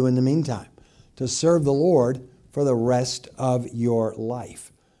job to do in the meantime, to serve the Lord for the rest of your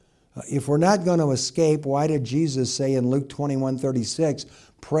life. If we're not going to escape, why did Jesus say in Luke 21:36,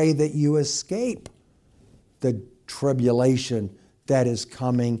 pray that you escape the tribulation that is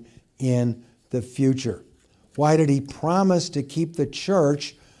coming in the future? Why did he promise to keep the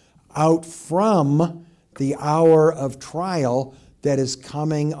church out from the hour of trial that is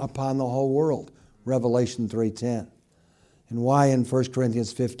coming upon the whole world? Revelation 3:10. And why in 1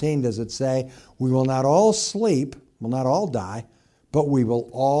 Corinthians 15 does it say, we will not all sleep, will not all die, but we will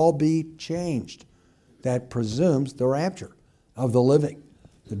all be changed? That presumes the rapture of the living.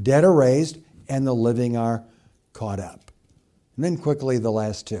 The dead are raised and the living are caught up. And then quickly the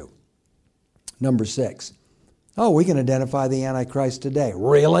last two. Number 6. Oh, we can identify the Antichrist today.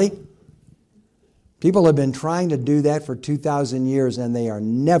 Really? People have been trying to do that for 2,000 years and they are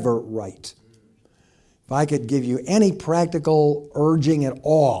never right. If I could give you any practical urging at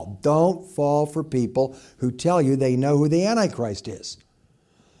all, don't fall for people who tell you they know who the Antichrist is.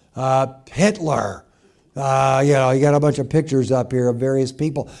 Hitler. You got a bunch of pictures up here of various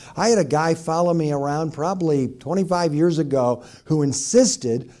people. I had a guy follow me around probably 25 years ago who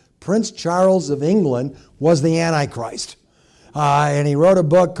insisted Prince Charles of England was the Antichrist. And he wrote a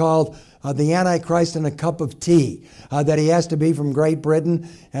book called The Antichrist and a Cup of Tea, that he has to be from Great Britain.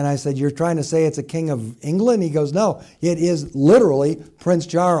 And I said, you're trying to say it's a king of England? He goes, no, it is literally Prince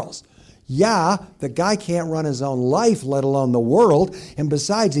Charles. Yeah, the guy can't run his own life, let alone the world. And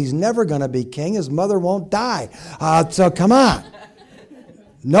besides, he's never going to be king. His mother won't die. So come on.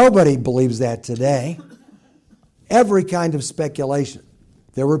 Nobody believes that today. Every kind of speculation.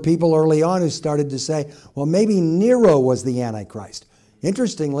 There were people early on who started to say, well, maybe Nero was the Antichrist.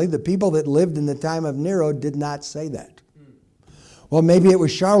 Interestingly, the people that lived in the time of Nero did not say that. Well, maybe it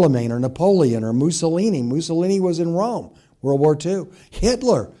was Charlemagne or Napoleon or Mussolini. Mussolini was in Rome, World War II.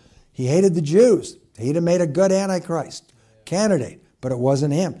 Hitler, he hated the Jews. He'd have made a good Antichrist candidate, but it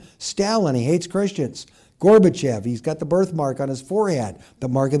wasn't him. Stalin, he hates Christians. Gorbachev, he's got the birthmark on his forehead, the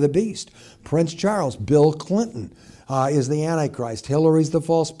mark of the beast. Prince Charles, Bill Clinton is the Antichrist. Hillary's the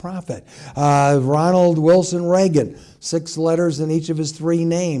false prophet. Ronald Wilson Reagan, 6 letters in each of his 3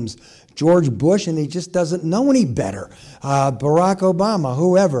 names. George Bush, and he just doesn't know any better. Barack Obama,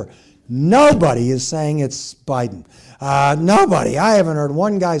 whoever. Nobody is saying it's Biden. Nobody. I haven't heard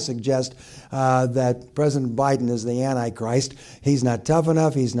one guy suggest that President Biden is the Antichrist. He's not tough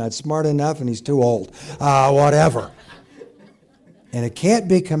enough, he's not smart enough, and he's too old. Whatever. And it can't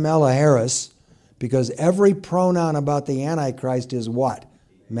be Kamala Harris because every pronoun about the Antichrist is what?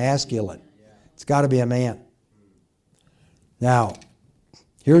 Masculine. It's got to be a man. Now,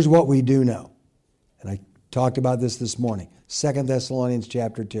 here's what we do know. And I talked about this morning. 2 Thessalonians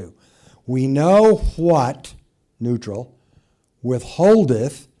chapter 2. We know what, neutral,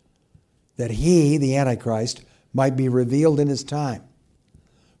 withholdeth that he, the Antichrist, might be revealed in his time.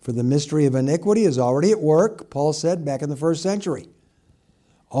 For the mystery of iniquity is already at work, Paul said back in the first century.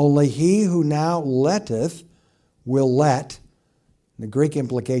 Only he who now letteth will let. The Greek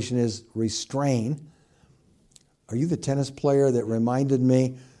implication is restrain. Are you the tennis player that reminded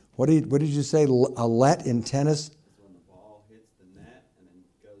me? What did you say? A let in tennis? It's when the ball hits the net and then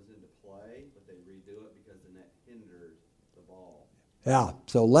goes into play, but they redo it because the net hinders the ball. Yeah,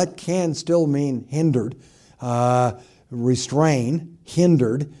 so let can still mean hindered, restrain,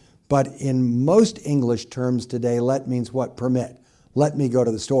 hindered, but in most English terms today, let means what? Permit. Let me go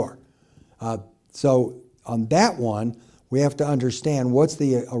to the store. So on that one, we have to understand what's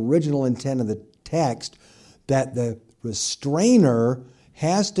the original intent of the text, that the restrainer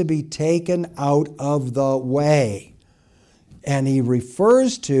has to be taken out of the way. And he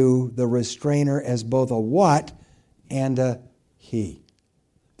refers to the restrainer as both a what and a he.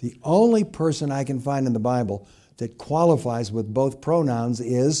 The only person I can find in the Bible that qualifies with both pronouns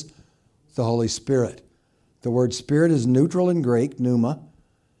is the Holy Spirit. The word spirit is neutral in Greek, pneuma,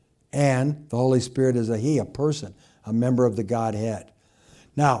 and the Holy Spirit is a he, a person, a member of the Godhead.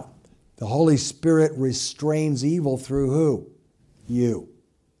 Now, the Holy Spirit restrains evil through who? You.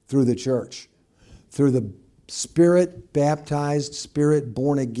 Through the church. Through the Spirit-baptized,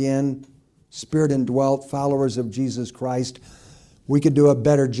 Spirit-born-again, Spirit-indwelt followers of Jesus Christ. We could do a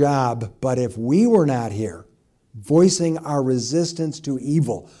better job, but if we were not here, voicing our resistance to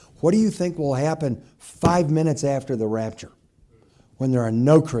evil, what do you think will happen 5 minutes after the rapture when there are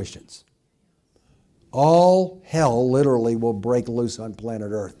no Christians? All hell literally will break loose on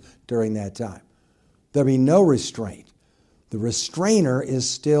planet Earth during that time. There'll be no restraint. The restrainer is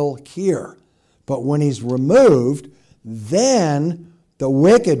still here. But when he's removed, then the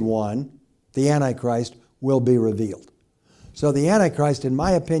wicked one, the Antichrist, will be revealed. So the Antichrist, in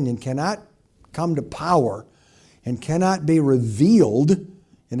my opinion, cannot come to power and cannot be revealed,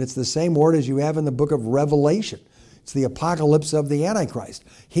 and it's the same word as you have in the book of Revelation. It's the apocalypse of the Antichrist.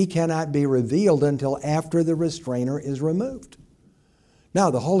 He cannot be revealed until after the restrainer is removed. Now,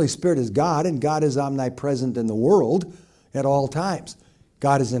 the Holy Spirit is God, and God is omnipresent in the world at all times.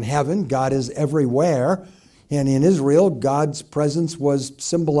 God is in heaven. God is everywhere. And in Israel, God's presence was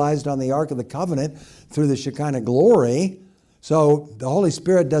symbolized on the Ark of the Covenant through the Shekinah glory. So the Holy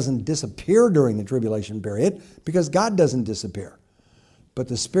Spirit doesn't disappear during the tribulation period because God doesn't disappear. But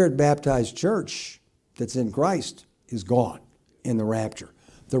the Spirit-baptized church that's in Christ is gone in the rapture.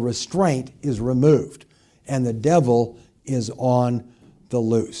 The restraint is removed, and the devil is on the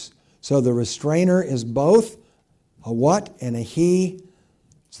loose. So the restrainer is both a what and a he.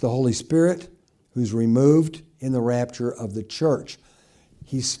 It's the Holy Spirit who's removed in the rapture of the church.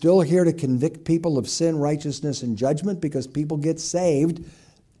 He's still here to convict people of sin, righteousness, and judgment because people get saved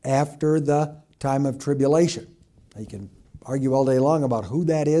after the time of tribulation. You can argue all day long about who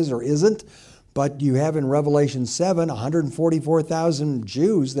that is or isn't, but you have in Revelation 7 144,000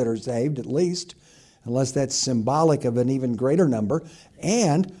 Jews that are saved at least, unless that's symbolic of an even greater number.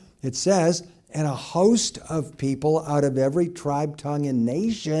 And it says, and a host of people out of every tribe, tongue, and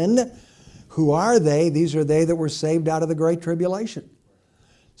nation. Who are they? These are they that were saved out of the Great Tribulation.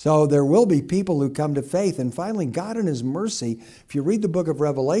 So there will be people who come to faith. And finally, God in His mercy, if you read the book of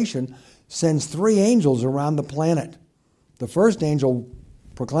Revelation, sends 3 angels around the planet. The first angel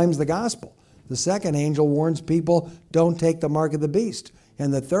proclaims the gospel. The second angel warns people, don't take the mark of the beast.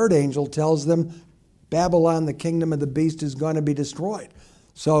 And the third angel tells them, Babylon, the kingdom of the beast, is going to be destroyed.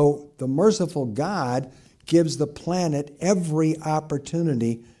 So the merciful God gives the planet every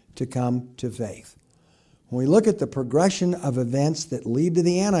opportunity to come to faith. When we look at the progression of events that lead to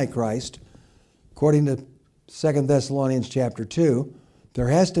the Antichrist, according to 2 Thessalonians chapter 2, there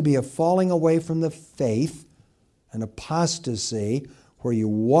has to be a falling away from the faith, an apostasy, where you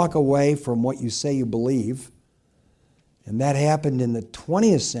walk away from what you say you believe. And that happened in the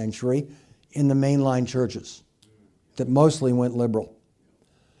 20th century in the mainline churches that mostly went liberal.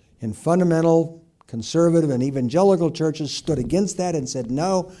 And fundamental, conservative, and evangelical churches stood against that and said,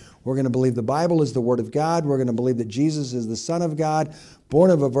 no, we're going to believe the Bible is the Word of God. We're going to believe that Jesus is the Son of God,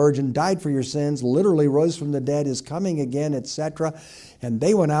 born of a virgin, died for your sins, literally rose from the dead, is coming again, etc. And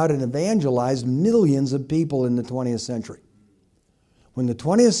they went out and evangelized millions of people in the 20th century. When the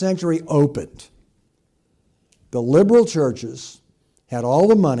 20th century opened, the liberal churches had all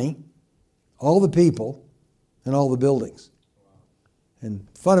the money, all the people, and all the buildings. And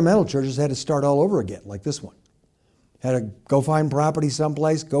fundamental churches had to start all over again, like this one. Had to go find property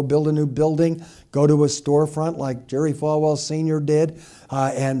someplace, go build a new building, go to a storefront like Jerry Falwell Sr. did,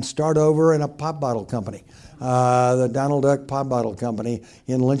 and start over in a pop bottle company, the Donald Duck Pop Bottle Company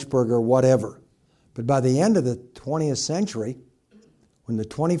in Lynchburg or whatever. But by the end of the 20th century, when the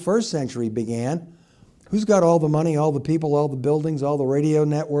 21st century began, who's got all the money, all the people, all the buildings, all the radio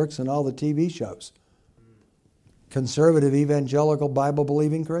networks, and all the TV shows? Conservative, evangelical,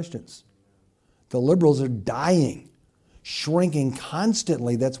 Bible-believing Christians. The liberals are dying, shrinking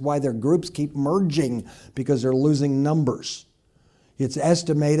constantly. That's why their groups keep merging, because they're losing numbers. It's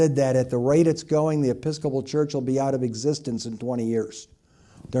estimated that at the rate it's going, the Episcopal Church will be out of existence in 20 years.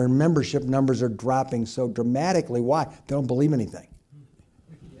 Their membership numbers are dropping so dramatically. Why? They don't believe anything.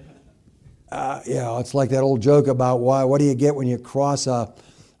 It's like that old joke about what do you get when you cross a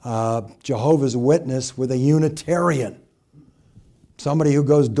Jehovah's Witness with a Unitarian? Somebody who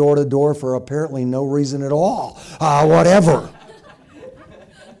goes door to door for apparently no reason at all. Whatever.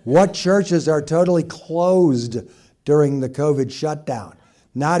 What churches are totally closed during the COVID shutdown?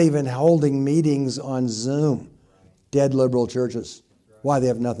 Not even holding meetings on Zoom. Dead liberal churches. Why? They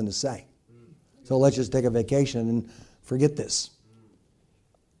have nothing to say. So let's just take a vacation and forget this.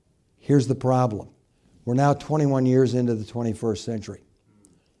 Here's the problem. We're now 21 years into the 21st century.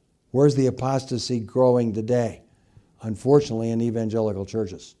 Where's the apostasy growing today? Unfortunately, in evangelical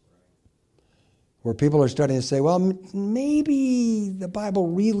churches, where people are starting to say, well, maybe the Bible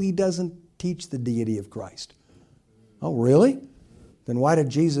really doesn't teach the deity of Christ. Oh, really? Then why did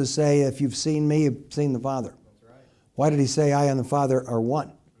Jesus say, if you've seen me, you've seen the Father? Why did he say, I and the Father are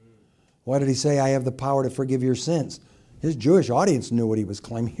one? Why did he say, I have the power to forgive your sins? His Jewish audience knew what he was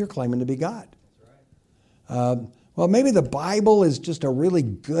claiming. You're claiming to be God. Well, maybe the Bible is just a really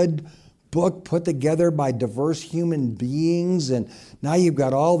good book put together by diverse human beings, and now you've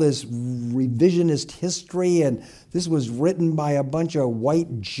got all this revisionist history, and this was written by a bunch of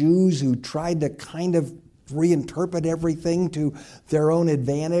white Jews who tried to kind of reinterpret everything to their own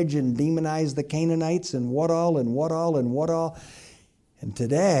advantage and demonize the Canaanites and what all and what all and what all. And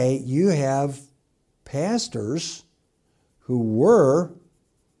today you have pastors who were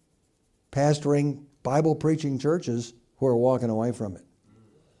pastoring Bible-preaching churches who are walking away from it.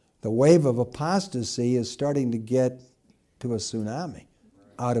 The wave of apostasy is starting to get to a tsunami,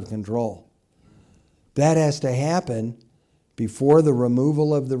 out of control. That has to happen before the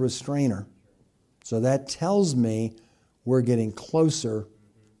removal of the restrainer. So that tells me we're getting closer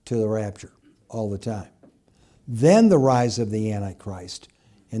to the rapture all the time. Then the rise of the Antichrist.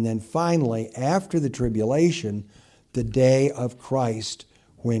 And then finally, after the tribulation, the day of Christ,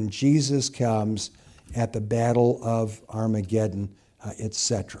 when Jesus comes at the battle of Armageddon,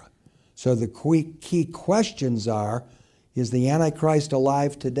 etc. So the key questions are, is the Antichrist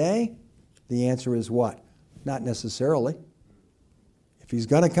alive today? The answer is what? Not necessarily. If he's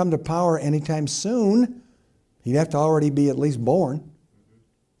going to come to power anytime soon, he'd have to already be at least born.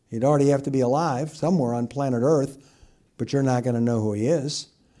 He'd already have to be alive somewhere on planet Earth, but you're not going to know who he is.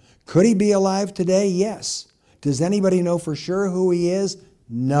 Could he be alive today? Yes. Does anybody know for sure who he is?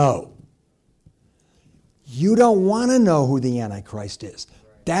 No. You don't want to know who the Antichrist is.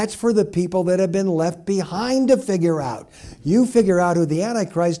 That's for the people that have been left behind to figure out. You figure out who the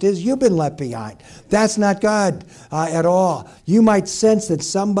Antichrist is, you've been left behind. That's not God at all. You might sense that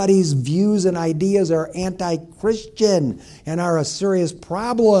somebody's views and ideas are anti-Christian and are a serious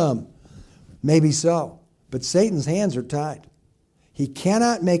problem. Maybe so. But Satan's hands are tied. He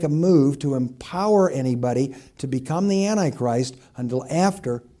cannot make a move to empower anybody to become the Antichrist until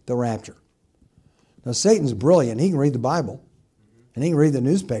after the rapture. Now, Satan's brilliant. He can read the Bible, and he can read the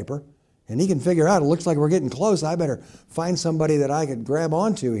newspaper, and he can figure out, it looks like we're getting close. I better find somebody that I could grab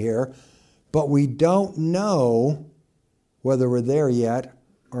onto here. But we don't know whether we're there yet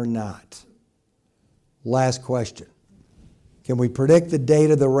or not. Last question. Can we predict the date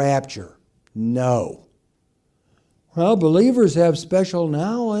of the rapture? No. Well, believers have special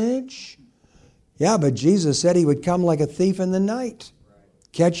knowledge. Yeah, but Jesus said he would come like a thief in the night,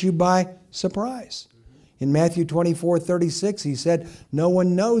 catch you by surprise. In Matthew 24:36, he said, no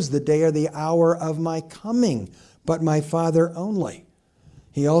one knows the day or the hour of my coming, but my Father only.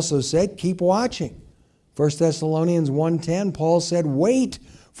 He also said, keep watching. 1 Thessalonians 1:10, Paul said, wait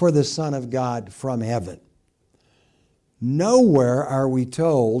for the Son of God from heaven. Nowhere are we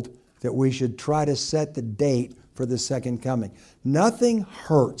told that we should try to set the date for the second coming. Nothing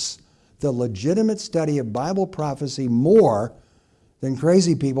hurts the legitimate study of Bible prophecy more than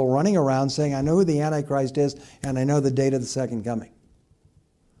crazy people running around saying, I know who the Antichrist is and I know the date of the second coming.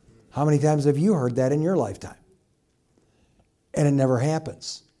 How many times have you heard that in your lifetime? And it never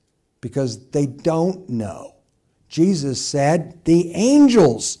happens because they don't know. Jesus said the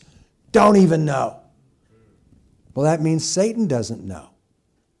angels don't even know. Well, that means Satan doesn't know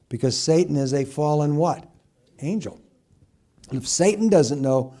because Satan is a fallen what? Angel. And if Satan doesn't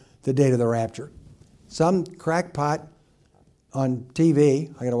know the date of the rapture, some crackpot on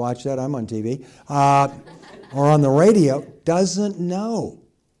TV, I got to watch that, I'm on TV, or on the radio, doesn't know.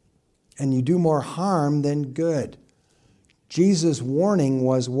 And you do more harm than good. Jesus' warning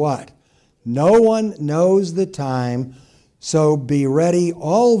was what? No one knows the time, so be ready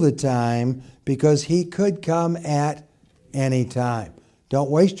all the time because he could come at any time. Don't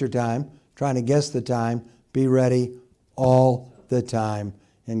waste your time trying to guess the time. Be ready all the time.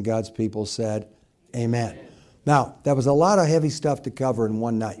 And God's people said, amen. Now, that was a lot of heavy stuff to cover in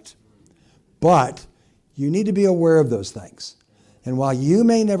one night. But you need to be aware of those things. And while you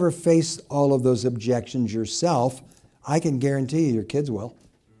may never face all of those objections yourself, I can guarantee you your kids will.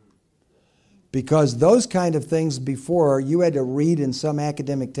 Because those kind of things before, you had to read in some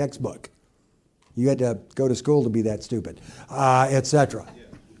academic textbook. You had to go to school to be that stupid, etc.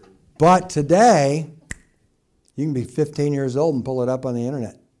 But today, you can be 15 years old and pull it up on the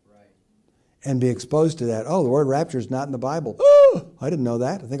internet. And be exposed to that. Oh, the word rapture is not in the Bible. Oh, I didn't know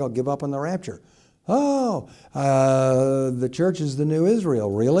that. I think I'll give up on the rapture. Oh, the church is the new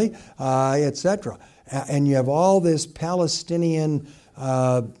Israel, really, etc. And you have all this Palestinian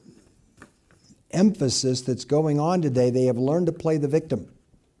emphasis that's going on today. They have learned to play the victim.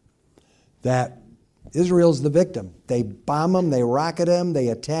 That Israel's the victim. They bomb them, they rocket them, they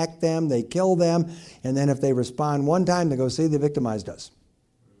attack them, they kill them, and then if they respond one time, they go, see, they victimized us.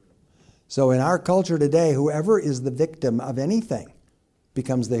 So in our culture today, whoever is the victim of anything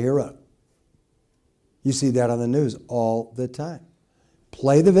becomes the hero. You see that on the news all the time.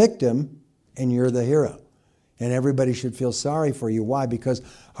 Play the victim and you're the hero. And everybody should feel sorry for you. Why? Because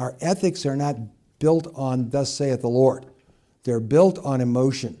our ethics are not built on thus saith the Lord. They're built on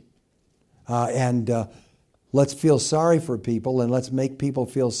emotion. Let's feel sorry for people and let's make people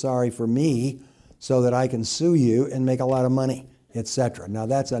feel sorry for me so that I can sue you and make a lot of money, etc. Now,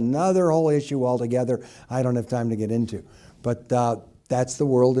 that's another whole issue altogether I don't have time to get into. But that's the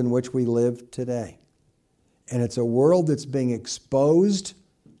world in which we live today. And it's a world that's being exposed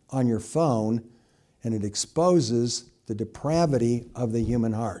on your phone, and it exposes the depravity of the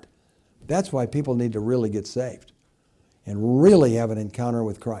human heart. That's why people need to really get saved and really have an encounter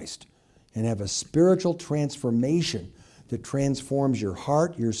with Christ and have a spiritual transformation that transforms your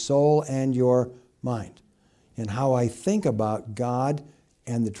heart, your soul, and your mind, and how I think about God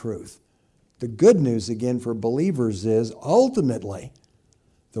and the truth. The good news, again, for believers is ultimately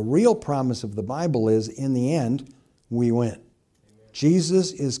the real promise of the Bible is, in the end, we win. Amen.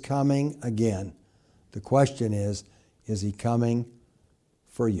 Jesus is coming again. The question is he coming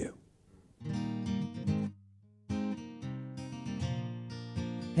for you?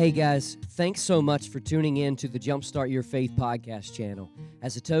 Hey guys, thanks so much for tuning in to the Jumpstart Your Faith podcast channel.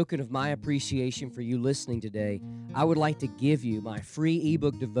 As a token of my appreciation for you listening today, I would like to give you my free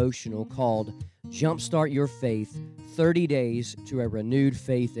ebook devotional called Jumpstart Your Faith, 30 Days to a Renewed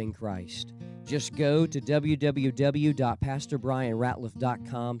Faith in Christ. Just go to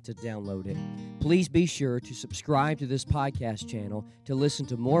www.pastorbrianratliff.com to download it. Please be sure to subscribe to this podcast channel to listen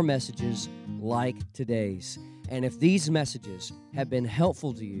to more messages like today's. And if these messages have been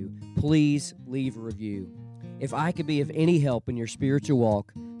helpful to you, please leave a review. If I could be of any help in your spiritual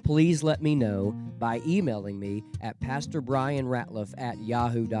walk, please let me know by emailing me at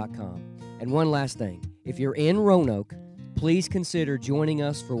pastorbrianratliff@yahoo.com. And one last thing, if you're in Roanoke, please consider joining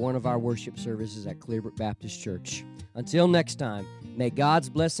us for one of our worship services at Clearbrook Baptist Church. Until next time, may God's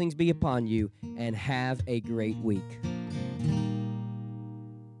blessings be upon you and have a great week.